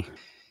join me.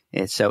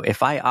 And so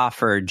if I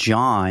offer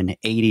John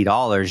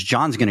 $80,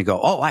 John's going to go,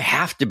 oh, I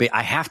have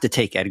to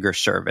take Edgar's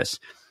service.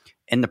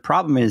 And the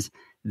problem is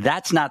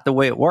that's not the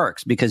way it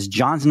works, because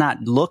John's not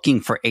looking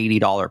for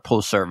 $80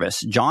 pool service.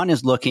 John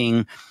is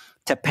looking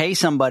to pay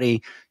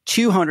somebody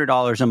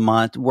 $200 a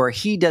month where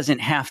he doesn't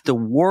have to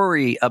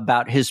worry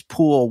about his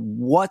pool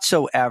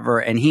whatsoever.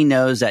 And he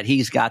knows that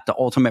he's got the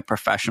ultimate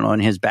professional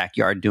in his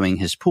backyard doing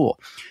his pool.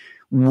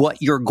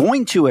 What you're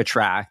going to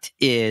attract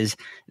is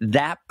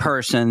that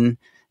person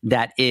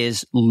that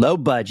is low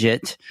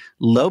budget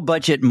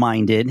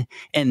minded.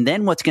 And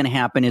then what's going to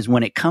happen is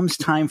when it comes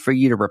time for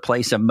you to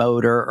replace a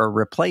motor or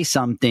replace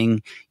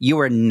something, you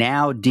are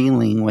now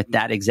dealing with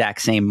that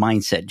exact same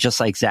mindset, just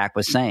like Zach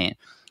was saying.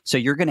 So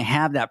you're going to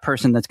have that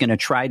person that's going to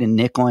try to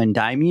nickel and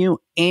dime you,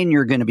 and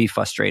you're going to be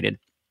frustrated.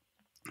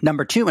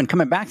 Number two, and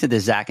coming back to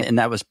this, Zach, and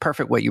that was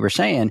perfect what you were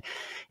saying,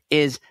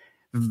 is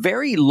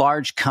very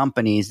large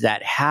companies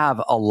that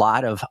have a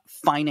lot of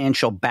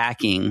financial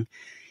backing,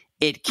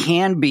 it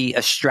can be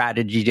a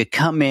strategy to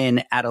come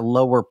in at a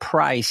lower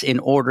price in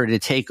order to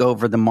take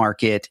over the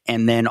market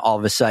and then all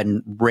of a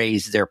sudden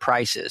raise their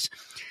prices.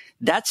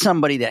 That's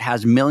somebody that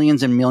has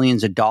millions and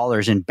millions of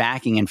dollars in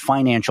backing and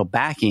financial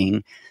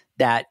backing,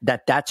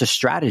 that's a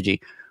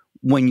strategy.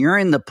 when you're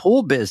in the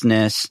pool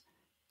business,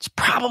 it's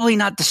probably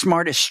not the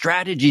smartest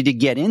strategy to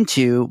get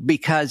into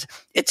because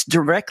it's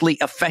directly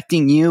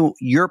affecting you,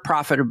 your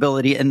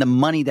profitability, and the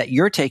money that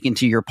you're taking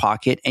to your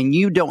pocket. And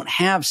you don't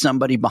have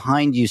somebody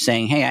behind you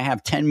saying, hey, I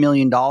have $10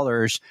 million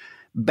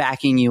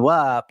backing you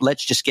up.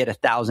 Let's just get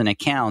 1,000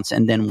 accounts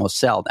and then we'll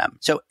sell them.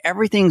 So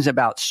everything's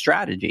about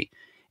strategy.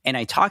 And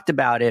I talked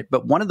about it,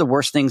 but one of the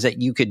worst things that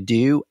you could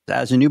do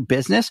as a new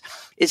business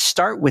is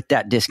start with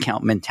that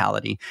discount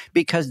mentality,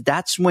 because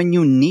that's when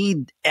you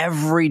need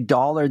every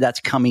dollar that's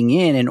coming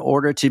in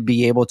order to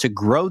be able to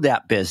grow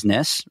that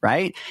business,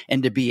 right?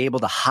 And to be able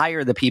to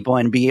hire the people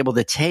and be able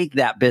to take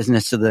that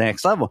business to the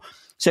next level.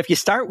 So if you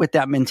start with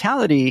that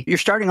mentality, you're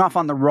starting off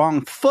on the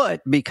wrong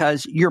foot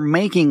because you're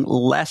making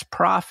less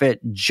profit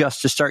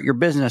just to start your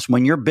business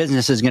when your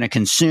business is going to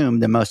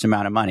consume the most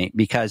amount of money.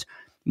 Because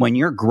when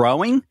you're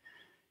growing,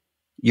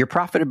 your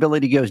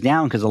profitability goes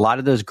down because a lot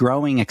of those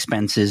growing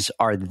expenses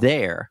are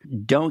there.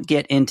 Don't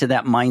get into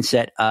that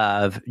mindset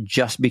of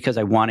just because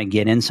I want to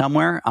get in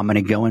somewhere, I'm going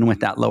to go in with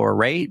that lower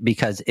rate,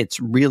 because it's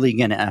really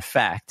going to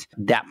affect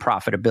that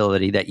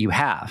profitability that you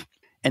have.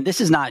 And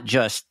this is not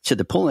just to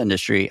the pool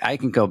industry. I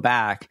can go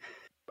back.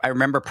 I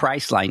remember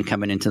Priceline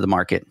coming into the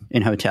market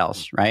in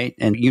hotels, right?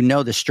 And you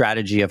know the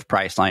strategy of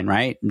Priceline,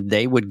 right?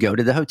 They would go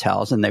to the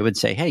hotels and they would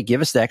say, hey, give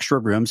us the extra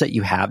rooms that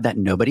you have that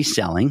nobody's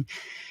selling,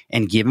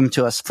 and give them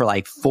to us for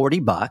like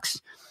 $40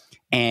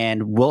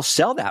 and we'll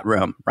sell that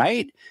room,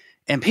 right?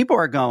 And people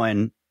are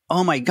going,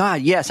 oh my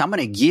God, yes, I'm going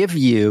to give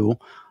you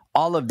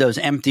all of those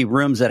empty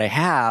rooms that I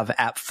have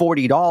at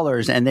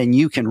 $40 and then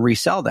you can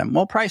resell them.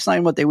 Well,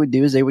 Priceline, what they would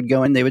do is they would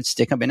go in, they would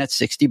stick them in at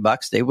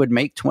 $60. They would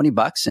make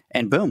 $20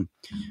 and boom.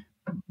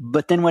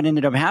 But then what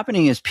ended up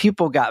happening is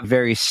people got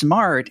very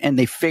smart and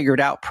they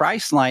figured out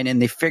Priceline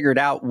and they figured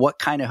out what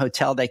kind of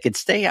hotel they could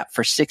stay at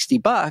for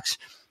 $60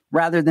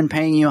 rather than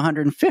paying you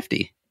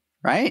 $150.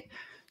 Right?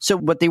 So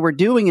what they were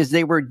doing is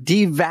they were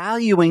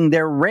devaluing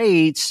their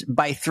rates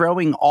by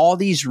throwing all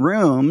these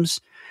rooms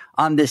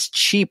on this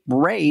cheap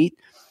rate.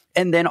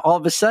 And then all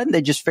of a sudden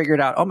they just figured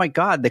out, oh my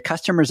God, the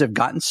customers have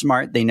gotten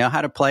smart. They know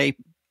how to play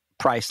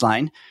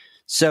Priceline.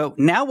 So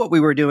now what we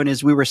were doing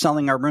is we were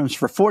selling our rooms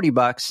for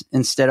 $40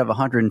 instead of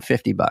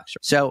 $150.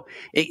 So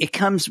it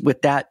comes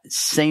with that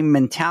same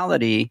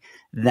mentality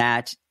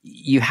that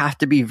you have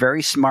to be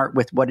very smart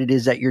with what it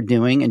is that you're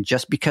doing. And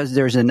just because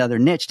there's another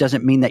niche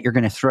doesn't mean that you're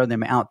going to throw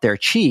them out there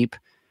cheap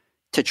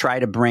to try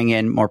to bring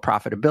in more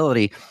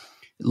profitability.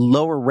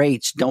 Lower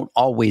rates don't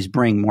always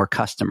bring more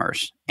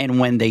customers. And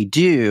when they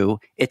do,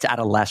 it's at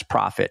a less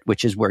profit,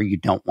 which is where you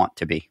don't want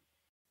to be.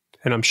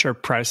 And I'm sure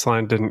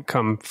Priceline didn't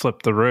come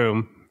flip the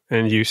room,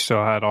 and you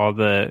still had all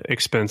the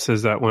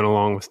expenses that went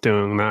along with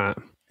doing that.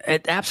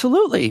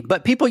 Absolutely.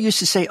 But people used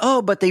to say,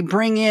 oh, but they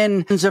bring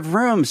in tons of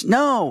rooms.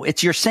 No,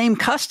 it's your same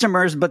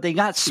customers, but they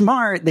got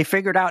smart. They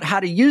figured out how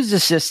to use the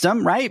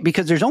system, right?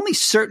 Because there's only a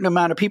certain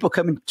amount of people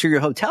coming to your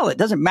hotel. It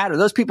doesn't matter.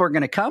 Those people are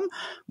going to come,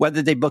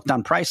 whether they booked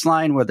on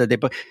Priceline, whether they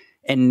book.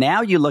 And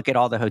now you look at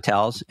all the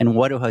hotels, and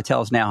what do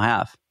hotels now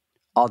have?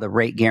 All the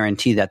rate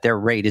guarantee that their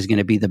rate is going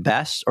to be the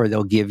best, or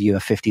they'll give you a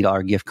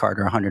 $50 gift card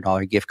or a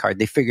 $100 gift card.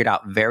 They figured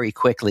out very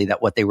quickly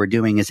that what they were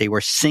doing is they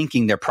were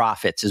sinking their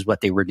profits is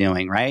what they were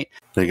doing, right?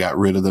 They got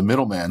rid of the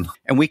middleman.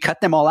 And we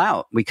cut them all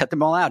out.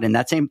 And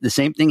the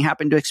same thing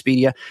happened to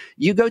Expedia.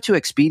 You go to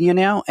Expedia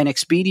now, and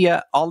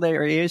Expedia, all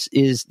there is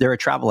they're a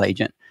travel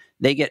agent.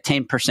 They get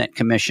 10%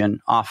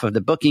 commission off of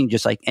the booking,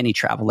 just like any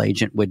travel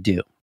agent would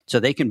do. So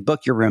they can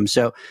book your room.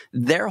 So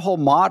their whole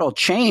model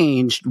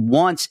changed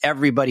once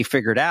everybody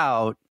figured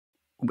out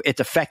it's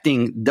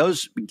affecting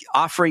those,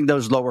 offering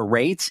those lower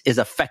rates is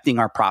affecting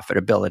our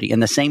profitability.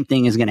 And the same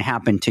thing is going to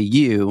happen to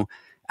you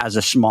as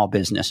a small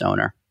business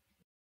owner.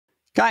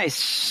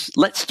 Guys,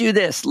 let's do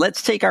this.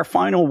 Let's take our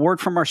final word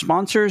from our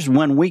sponsors.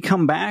 When we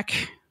come back,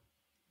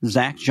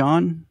 Zach,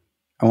 John,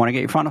 I want to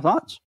get your final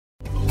thoughts.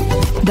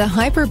 The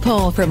Hyper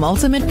Pole from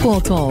Ultimate Pool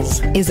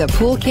Tools is a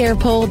pool care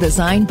pole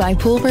designed by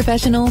pool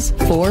professionals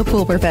for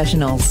pool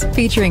professionals,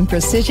 featuring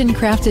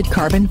precision-crafted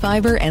carbon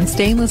fiber and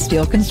stainless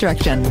steel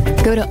construction.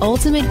 Go to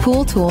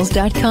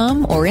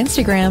ultimatepooltools.com or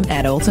Instagram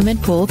at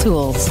Ultimate Pool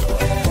Tools.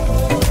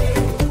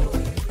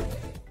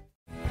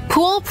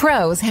 Pool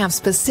pros have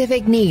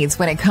specific needs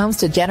when it comes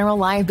to general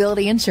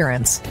liability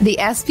insurance. The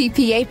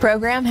SPPA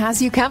program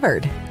has you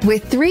covered.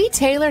 With 3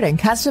 tailored and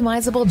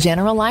customizable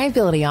general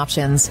liability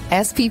options,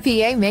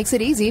 SPPA makes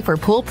it easy for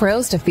pool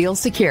pros to feel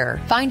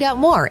secure. Find out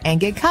more and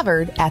get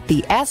covered at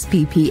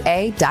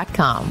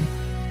thesppa.com.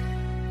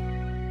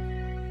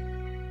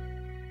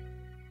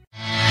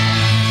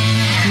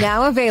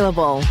 Now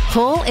available,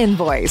 Pool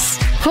Invoice.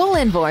 Pool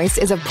Invoice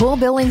is a pool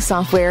billing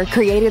software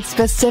created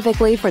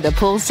specifically for the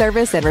pool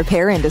service and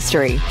repair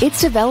industry. It's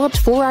developed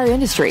for our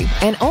industry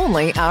and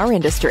only our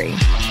industry.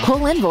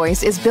 Pool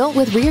Invoice is built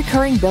with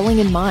recurring billing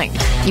in mind.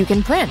 You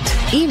can print,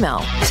 email,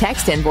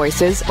 text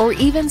invoices, or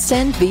even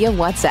send via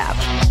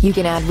WhatsApp. You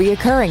can add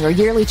reoccurring or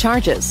yearly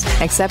charges,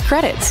 accept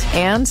credits,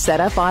 and set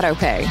up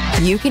autopay.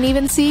 You can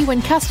even see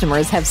when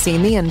customers have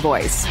seen the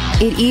invoice.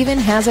 It even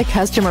has a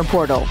customer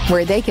portal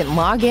where they can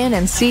log in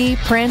and see,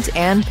 print,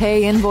 and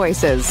pay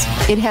invoices.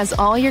 It has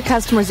all your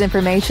customers'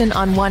 information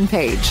on one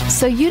page,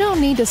 so you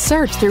don't need to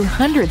search through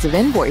hundreds of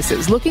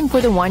invoices looking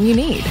for the one you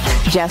need.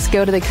 Just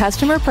go to the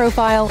customer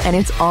profile and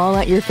it's all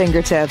at your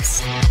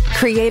fingertips.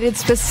 Created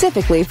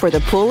specifically for the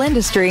pool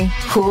industry,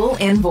 Pool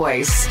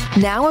Invoice.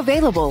 Now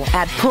available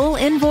at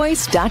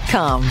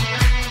poolinvoice.com.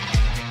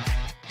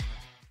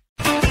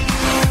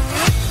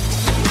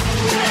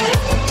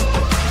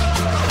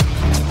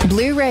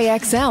 Blueray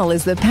XL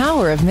is the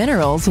power of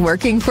minerals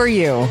working for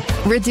you.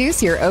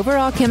 Reduce your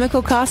overall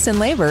chemical costs and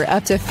labor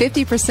up to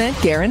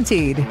 50%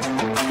 guaranteed.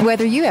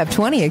 Whether you have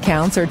 20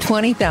 accounts or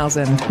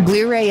 20,000,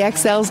 Blueray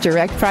XL's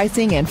direct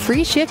pricing and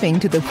free shipping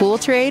to the pool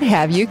trade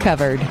have you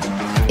covered.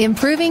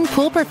 Improving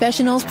pool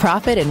professionals'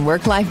 profit and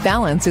work-life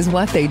balance is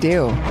what they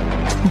do.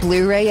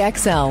 Blueray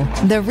XL,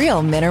 the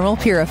real mineral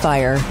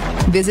purifier.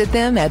 Visit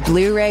them at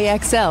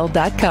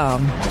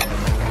BlueRayXL.com.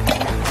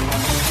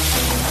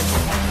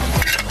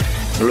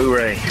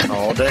 Blueray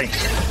all day.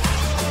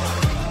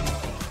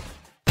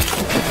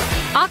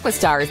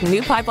 AquaStar's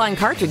new pipeline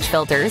cartridge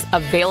filters,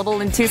 available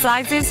in 2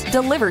 sizes,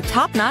 deliver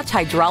top-notch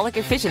hydraulic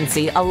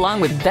efficiency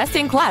along with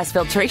best-in-class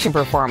filtration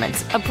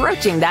performance,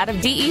 approaching that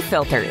of DE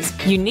filters.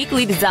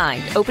 Uniquely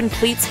designed, open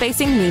pleat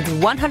spacing means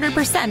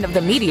 100% of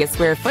the media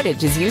square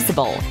footage is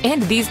usable.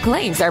 And these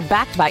claims are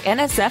backed by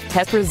NSF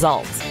test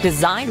results.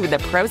 Designed with the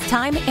pro's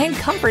time and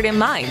comfort in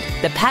mind,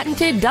 the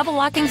patented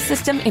double-locking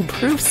system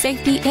improves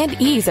safety and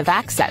ease of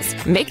access,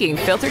 making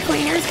filter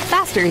cleaners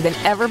faster than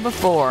ever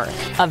before.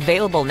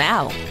 Available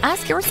now.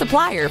 Ask your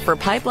supplier for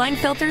pipeline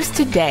filters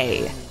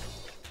today.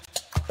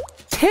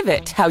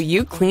 Pivot how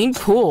you clean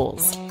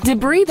pools.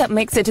 Debris that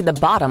makes it to the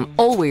bottom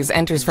always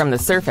enters from the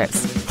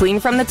surface. Clean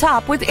from the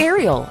top with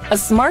Ariel, a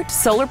smart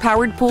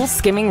solar-powered pool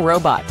skimming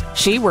robot.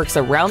 She works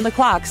around the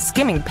clock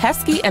skimming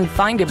pesky and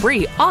fine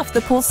debris off the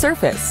pool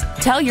surface.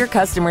 Tell your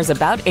customers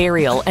about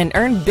Ariel and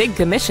earn big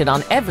commission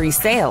on every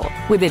sale.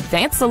 With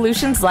advanced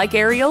solutions like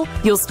Ariel,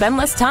 you'll spend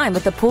less time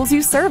at the pools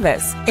you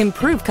service,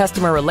 improve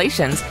customer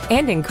relations,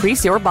 and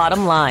increase your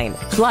bottom line.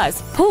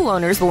 Plus, pool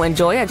owners will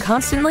enjoy a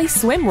constantly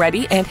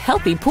swim-ready and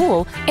healthy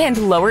pool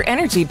and lower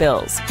energy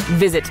bills.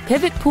 Visit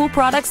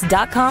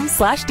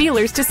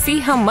pivotpoolproducts.com/dealers to see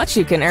how much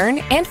you can earn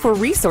and for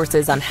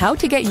resources on how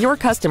to get your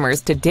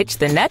customers to ditch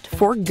the net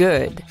for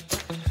good.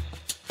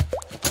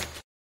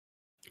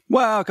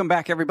 Welcome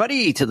back,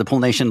 everybody, to the Pool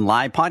Nation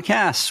Live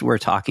Podcast. We're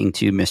talking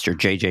to Mr.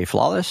 JJ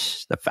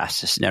Flawless, the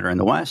fastest netter in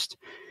the West,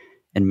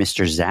 and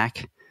Mr.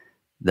 Zach,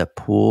 the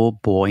pool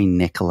boy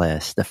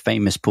Nicholas, the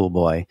famous pool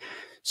boy.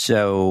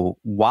 So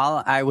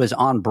while I was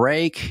on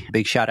break,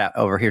 big shout out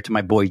over here to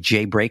my boy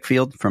Jay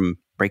Brakefield from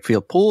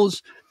Brakefield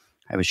Pools.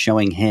 I was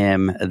showing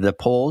him the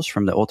poles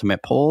from the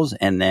Ultimate Poles,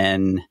 and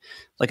then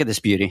look at this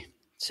beauty.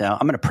 So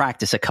I'm going to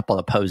practice a couple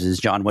of poses.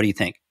 John, what do you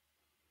think?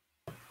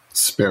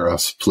 Spare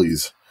us,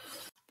 please.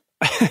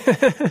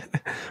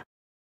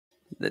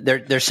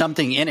 There's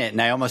something in it,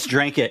 and I almost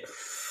drank it.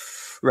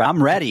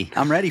 I'm ready.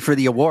 I'm ready for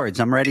the awards.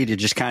 I'm ready to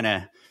just kind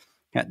of.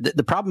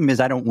 The problem is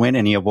I don't win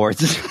any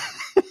awards.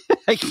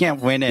 I can't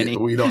win any.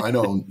 We don't. I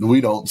know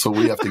we don't. So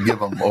we have to give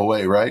them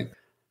away, right?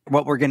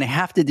 What we're going to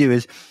have to do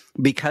is,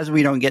 because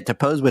we don't get to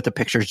pose with the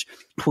pictures,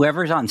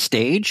 whoever's on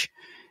stage,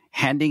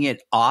 handing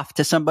it off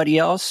to somebody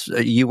else,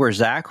 you or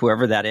Zach,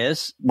 whoever that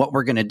is, what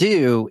we're going to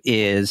do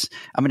is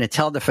I'm going to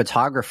tell the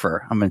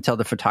photographer,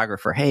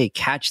 hey,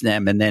 catch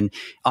them. And then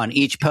on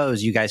each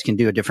pose, you guys can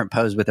do a different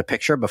pose with a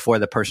picture before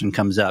the person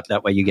comes up.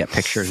 That way you get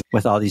pictures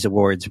with all these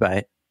awards.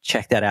 But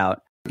check that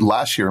out.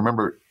 Last year,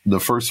 remember the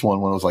first one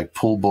when it was like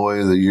Pool Boy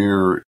of the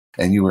Year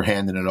and you were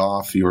handing it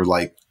off, you were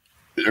like,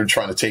 they're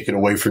trying to take it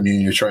away from you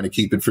and you're trying to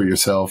keep it for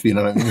yourself. You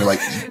know what I mean? You're like,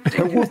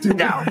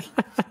 no,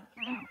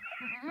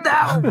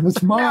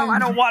 it's mine. No, I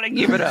don't want to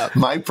give it up.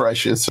 My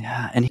precious.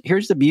 Yeah. And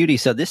here's the beauty.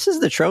 So this is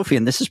the trophy,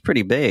 and this is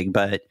pretty big.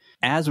 But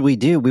as we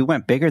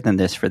went bigger than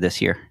this for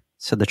this year.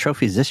 So the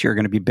trophies this year are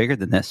going to be bigger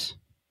than this.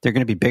 They're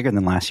going to be bigger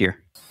than last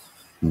year.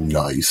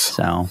 Nice.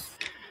 So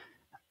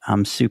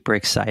I'm super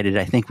excited.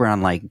 I think we're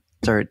on like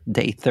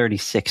day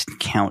 36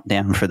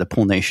 countdown for the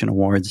Pool Nation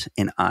Awards,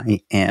 and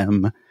I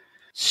am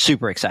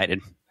super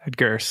excited.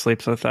 Edgar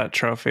sleeps with that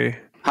trophy.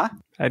 Huh?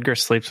 Edgar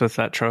sleeps with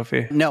that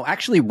trophy. No,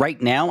 actually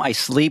right now I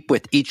sleep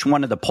with each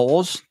one of the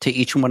poles to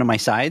each one of my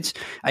sides.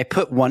 I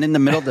put one in the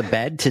middle of the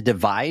bed to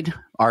divide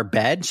our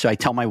bed. So I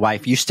tell my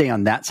wife, you stay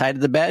on that side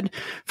of the bed.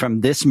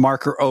 From this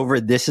marker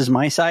over, this is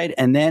my side.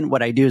 And then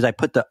what I do is I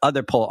put the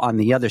other pole on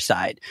the other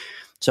side.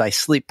 So I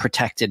sleep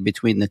protected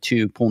between the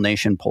two Pool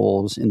Nation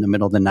poles in the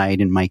middle of the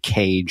night in my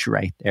cage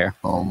right there.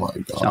 Oh my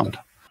God.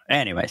 So,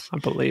 anyways. I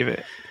believe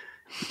it.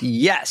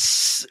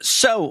 Yes.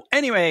 So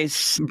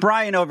anyways,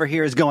 Brian over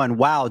here is going,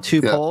 wow,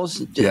 2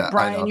 polls. Yeah,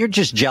 Brian, you're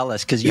just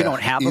jealous because you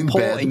don't have a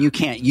poll and you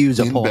can't use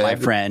a poll, my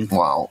friend.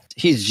 Wow.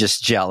 He's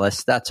just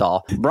jealous. That's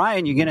all.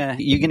 Brian, you're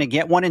gonna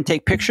get one and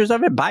take pictures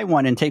of it? Buy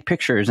one and take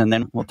pictures, and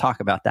then we'll talk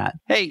about that.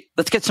 Hey,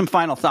 let's get some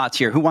final thoughts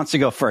here. Who wants to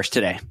go first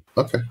today?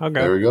 Okay.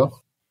 There we go.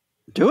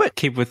 Do it.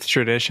 Keep with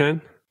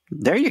tradition.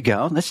 There you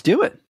go. Let's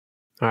do it.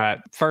 All right.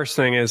 First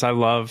thing is I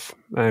love,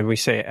 and we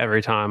say it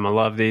every time, I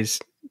love these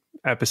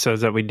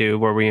episodes that we do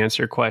where we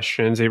answer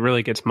questions. It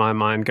really gets my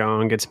mind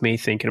going, gets me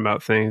thinking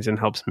about things, and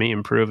helps me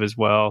improve as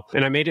well.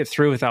 And I made it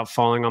through without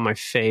falling on my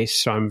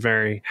face, so I'm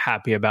very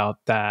happy about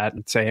that.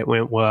 I'd say it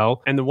went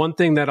well. And the one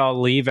thing that I'll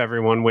leave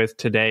everyone with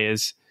today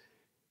is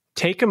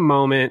take a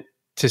moment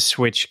to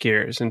switch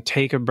gears and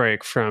take a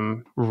break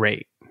from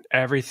rate.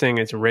 Everything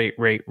is rate.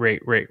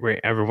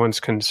 Everyone's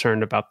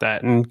concerned about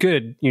that. And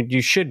good,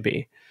 you should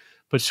be.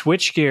 But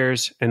switch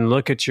gears and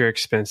look at your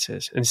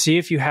expenses and see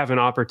if you have an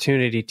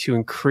opportunity to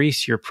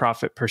increase your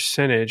profit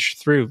percentage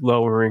through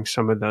lowering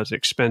some of those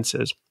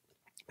expenses.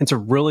 It's a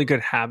really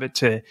good habit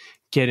to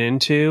get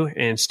into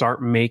and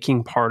start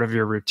making part of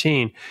your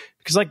routine.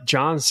 Because like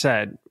John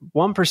said,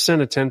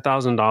 1% of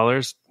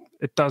 $10,000,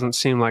 it doesn't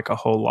seem like a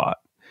whole lot.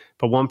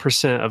 But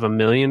 1% of $1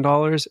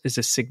 million is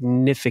a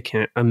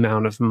significant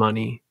amount of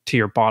money to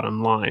your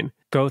bottom line.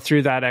 Go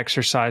through that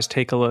exercise,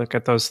 take a look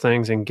at those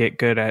things, and get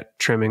good at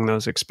trimming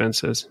those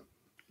expenses.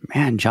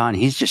 Man, John,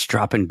 he's just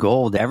dropping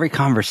gold. Every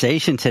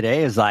conversation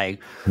today is like...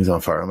 He's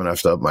on fire. I'm going to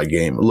have to up my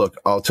game. Look,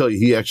 I'll tell you,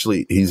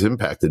 he's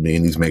impacted me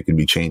and he's making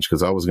me change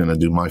because I was going to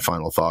do my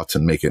final thoughts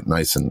and make it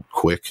nice and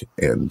quick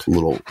and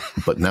little,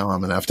 but now I'm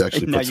going to have to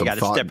actually put some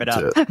thought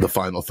into the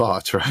final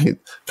thoughts, right?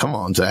 Come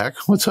on, Zach.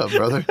 What's up,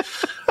 brother?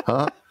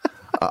 Huh?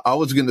 I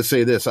was going to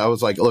say this. I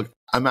was like, look,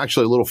 I'm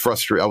actually a little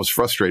frustrated. I was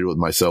frustrated with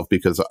myself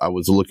because I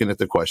was looking at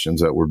the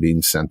questions that were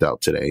being sent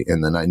out today.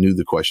 And then I knew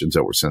the questions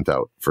that were sent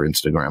out for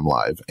Instagram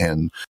Live.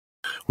 And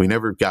we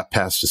never got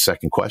past the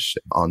second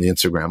question on the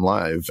Instagram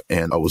Live.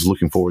 And I was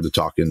looking forward to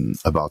talking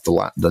about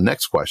the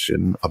next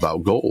question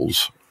about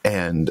goals.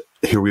 And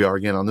here we are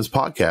again on this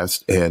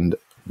podcast. And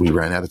we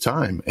ran out of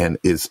time. And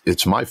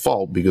it's my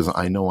fault because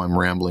I know I'm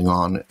rambling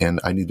on and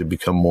I need to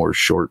become more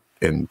short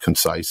and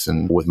concise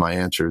and with my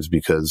answers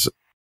because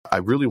I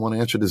really want to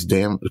answer this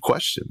damn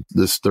question,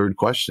 this third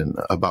question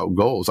about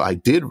goals.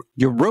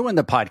 You ruin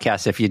the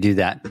podcast if you do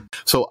that.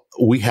 So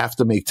we have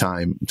to make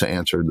time to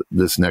answer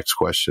this next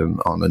question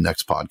on the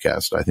next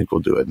podcast. I think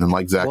we'll do it. And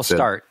like Zach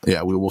said,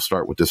 we will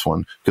start with this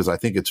one because I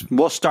think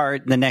we'll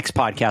start the next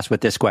podcast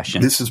with this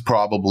question. This is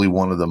probably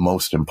one of the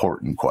most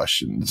important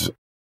questions,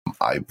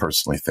 I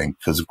personally think,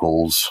 because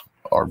goals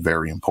are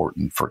very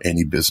important for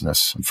any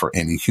business, for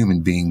any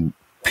human being,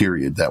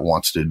 period, that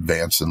wants to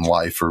advance in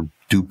life or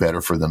do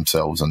better for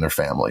themselves and their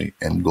family.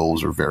 And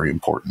goals are very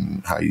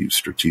important, how you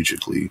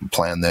strategically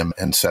plan them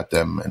and set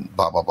them and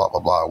blah, blah, blah, blah,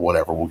 blah,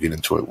 whatever. We'll get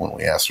into it when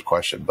we ask the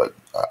question, but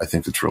I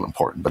think it's real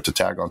important. But to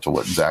tag on to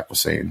what Zach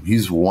was saying,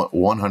 he's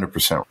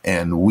 100%.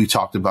 And we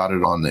talked about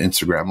it on the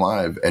Instagram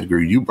Live.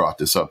 Edgar, you brought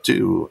this up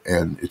too.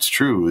 And it's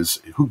true, is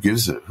who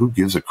gives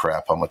a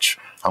crap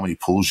how many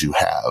pools you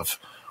have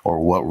or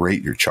what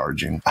rate you're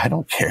charging? I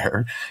don't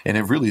care. And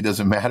it really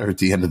doesn't matter at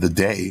the end of the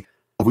day.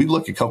 We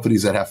look at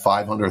companies that have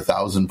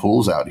 500,000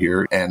 pools out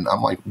here, and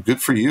I'm like, good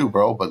for you,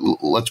 bro. But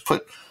let's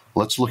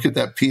look at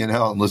that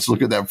P&L and let's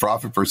look at that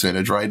profit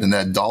percentage, right? And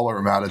that dollar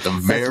amount at the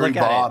very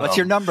bottom. What's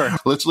your number?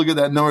 Let's look at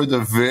that number at the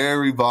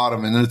very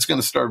bottom. And then it's going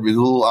to start being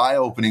a little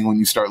eye-opening when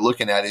you start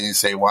looking at it and you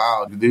say,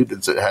 wow, the dude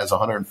that has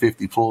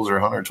 150 pools or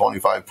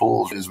 125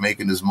 pools is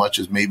making as much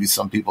as maybe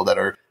some people that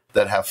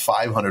have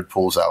 500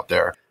 pools out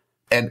there.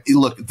 And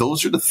look,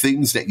 those are the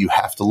things that you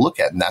have to look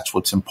at. And that's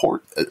what's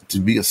important. To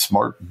be a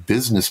smart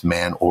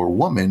businessman or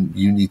woman,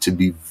 you need to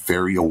be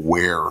very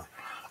aware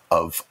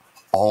of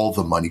all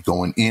the money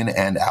going in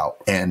and out.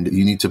 And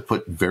you need to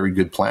put very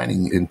good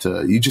planning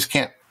into, you just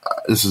can't,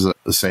 this is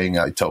a saying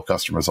I tell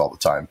customers all the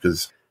time,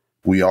 because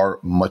we are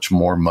much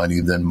more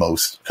money than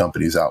most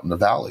companies out in the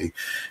valley.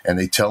 And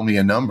they tell me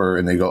a number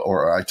and they go,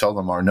 or I tell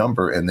them our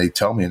number and they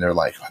tell me, and they're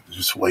like,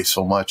 just way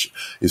so much.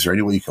 Is there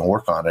any way you can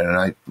work on it? And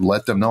I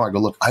let them know, I go,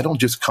 look, I don't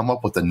just come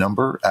up with a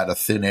number out of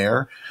thin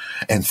air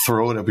and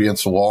throw it up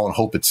against the wall and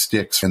hope it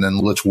sticks. And then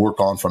let's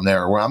work on from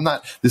there.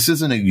 This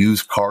isn't a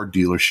used car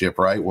dealership,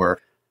 right?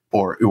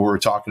 Or we're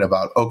talking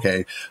about,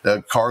 okay,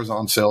 the car's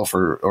on sale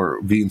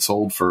or being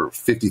sold for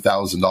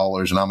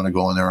 $50,000 and I'm going to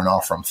go in there and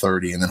offer them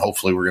 30. And then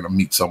hopefully we're going to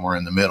meet somewhere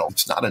in the middle.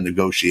 It's not a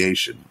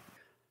negotiation.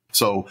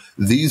 So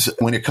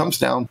when it comes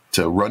down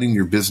to running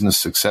your business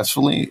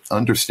successfully,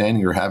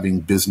 understanding you're having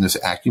business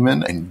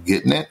acumen and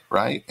getting it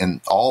right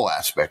in all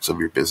aspects of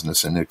your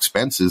business and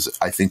expenses,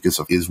 I think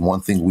is one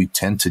thing we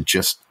tend to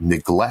just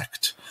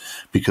neglect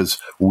because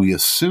we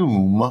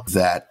assume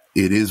that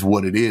it is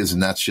what it is,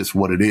 and that's just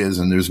what it is,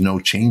 and there's no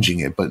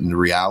changing it. But in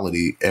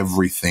reality,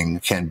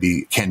 everything can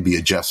be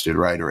adjusted,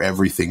 right? Or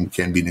everything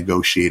can be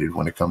negotiated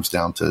when it comes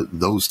down to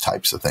those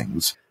types of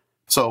things.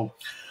 So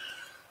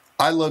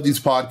I love these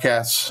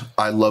podcasts.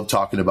 I love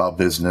talking about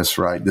business,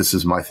 right? This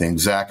is my thing.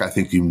 Zach, I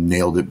think you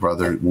nailed it,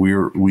 brother.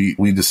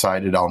 We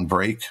decided on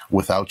break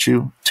without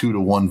you,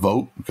 2-1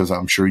 vote, because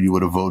I'm sure you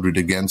would have voted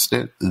against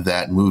it,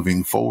 that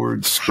moving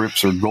forward,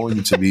 scripts are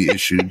going to be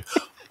issued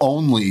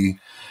only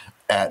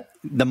at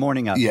the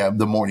morning of. Yeah,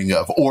 the morning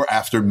of, or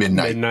after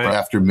midnight. Or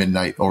after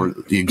midnight, or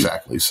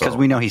exactly. So because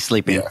we know he's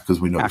sleeping. Yeah, because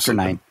we know after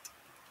 9.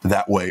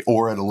 That way,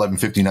 or at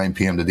 11:59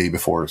 p.m. the day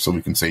before, so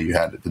we can say you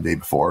had it the day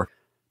before.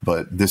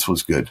 But this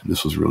was good.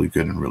 This was really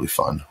good and really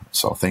fun.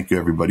 So thank you,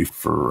 everybody,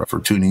 for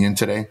tuning in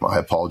today. I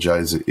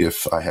apologize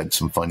if I had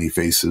some funny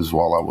faces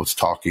while I was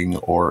talking,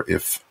 or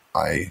if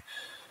I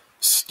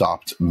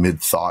stopped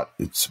mid-thought.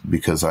 It's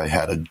because I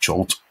had a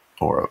jolt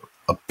or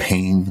a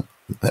pain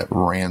that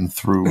ran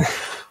through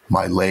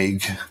my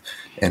leg.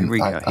 And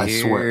I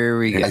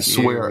swear,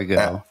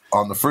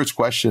 on the first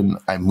question,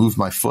 I moved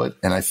my foot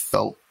and I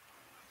felt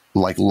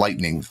like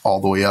lightning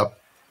all the way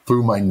up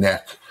through my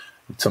neck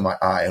to my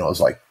eye. And I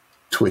was like,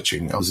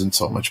 twitching. I was in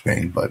so much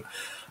pain, but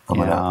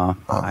hopefully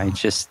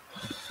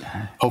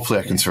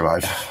I can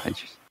survive.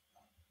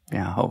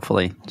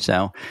 Hopefully.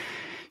 So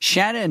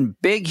Shannon,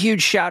 big,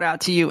 huge shout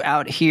out to you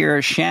out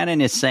here.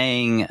 Shannon is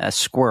saying a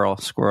squirrel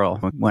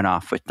went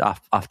off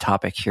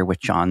topic here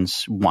with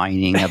John's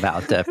whining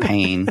about the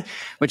pain,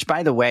 which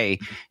by the way,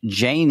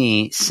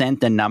 Janie sent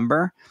the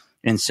number.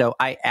 And so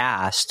I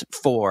asked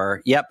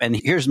for, and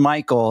here's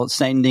Michael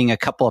sending a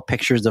couple of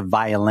pictures of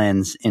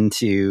violins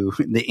into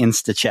the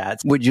Insta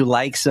chats. Would you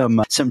like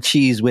some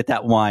cheese with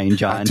that wine,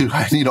 John? Dude,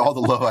 I need all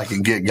the love I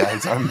can get,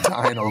 guys. I'm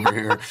dying over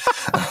here.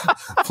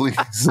 Please.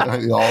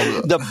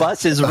 The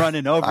bus is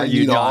running over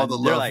you, John. I need all the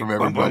love from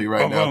everybody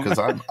right now because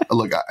I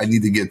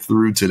need to get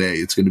through today.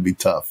 It's going to be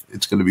tough.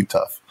 It's going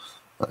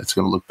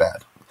to look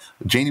bad.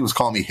 Janie was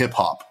calling me hip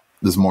hop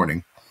this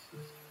morning.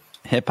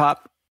 Hip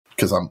hop?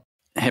 Because I'm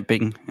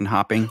hipping and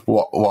hopping,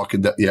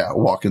 walking down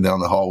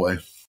the hallway.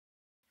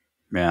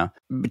 Yeah,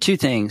 two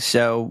things.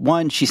 So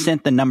one, she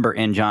sent the number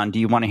in. John, do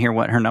you want to hear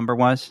what her number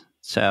was?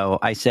 So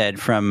I said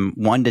from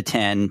 1 to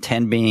 10,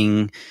 10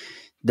 being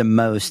the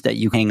most that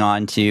you hang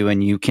on to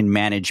and you can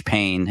manage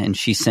pain, and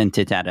she sent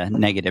it at a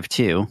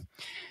 -2.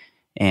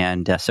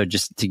 And so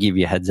just to give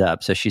you a heads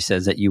up, so she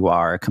says that you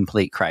are a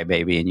complete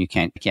crybaby and you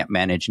can't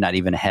manage not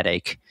even a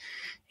headache.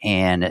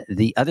 And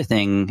the other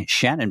thing,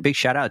 Shannon, big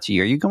shout out to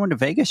you. Are you going to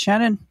Vegas,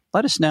 Shannon?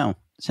 Let us know.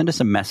 Send us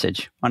a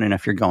message. I don't know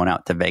if you're going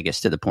out to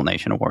Vegas to the Pool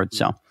Nation Awards.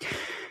 So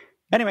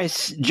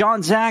anyways,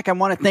 John, Zach, I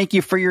want to thank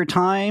you for your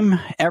time.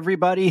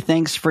 Everybody,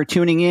 thanks for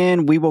tuning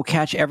in. We will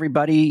catch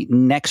everybody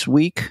next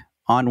week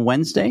on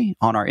Wednesday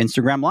on our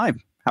Instagram Live.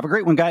 Have a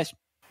great one, guys.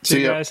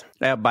 See you guys.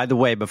 By the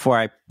way, before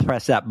I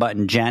press that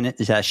button,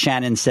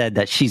 Shannon said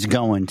that she's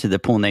going to the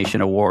Pool Nation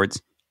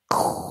Awards.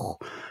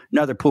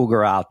 Another pool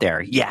girl out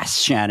there.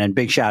 Yes, Shannon.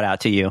 Big shout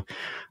out to you.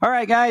 All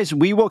right, guys.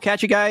 We will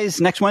catch you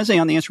guys next Wednesday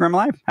on the Instagram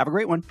Live. Have a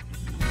great one.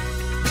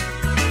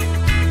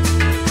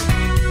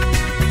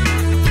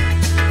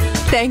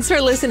 Thanks for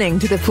listening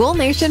to the Pool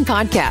Nation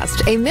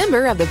Podcast, a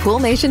member of the Pool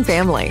Nation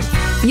family.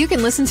 You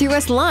can listen to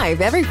us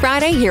live every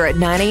Friday here at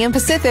 9 a.m.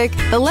 Pacific,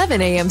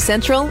 11 a.m.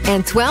 Central,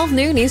 and 12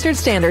 noon Eastern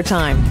Standard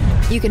Time.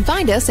 You can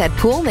find us at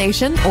Pool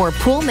Nation or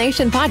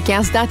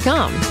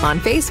PoolNationPodcast.com,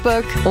 on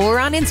Facebook, or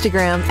on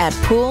Instagram at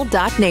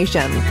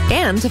Pool.Nation.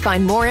 And to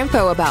find more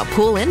info about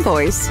Pool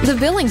Invoice, the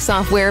billing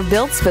software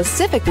built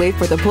specifically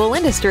for the pool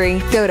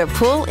industry, go to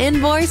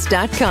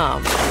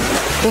PoolInvoice.com.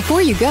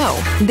 Before you go,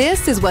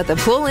 this is what the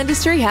pool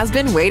industry has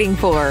been waiting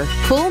for.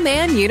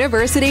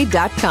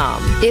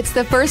 PoolmanUniversity.com. It's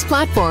the first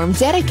platform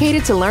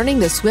dedicated to learning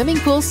the swimming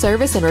pool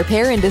service and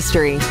repair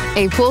industry.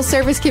 A pool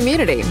service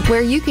community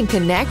where you can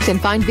connect and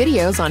find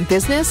videos on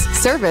business,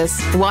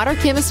 service, water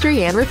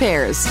chemistry, and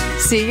repairs.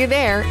 See you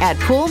there at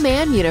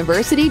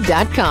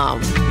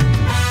PoolmanUniversity.com.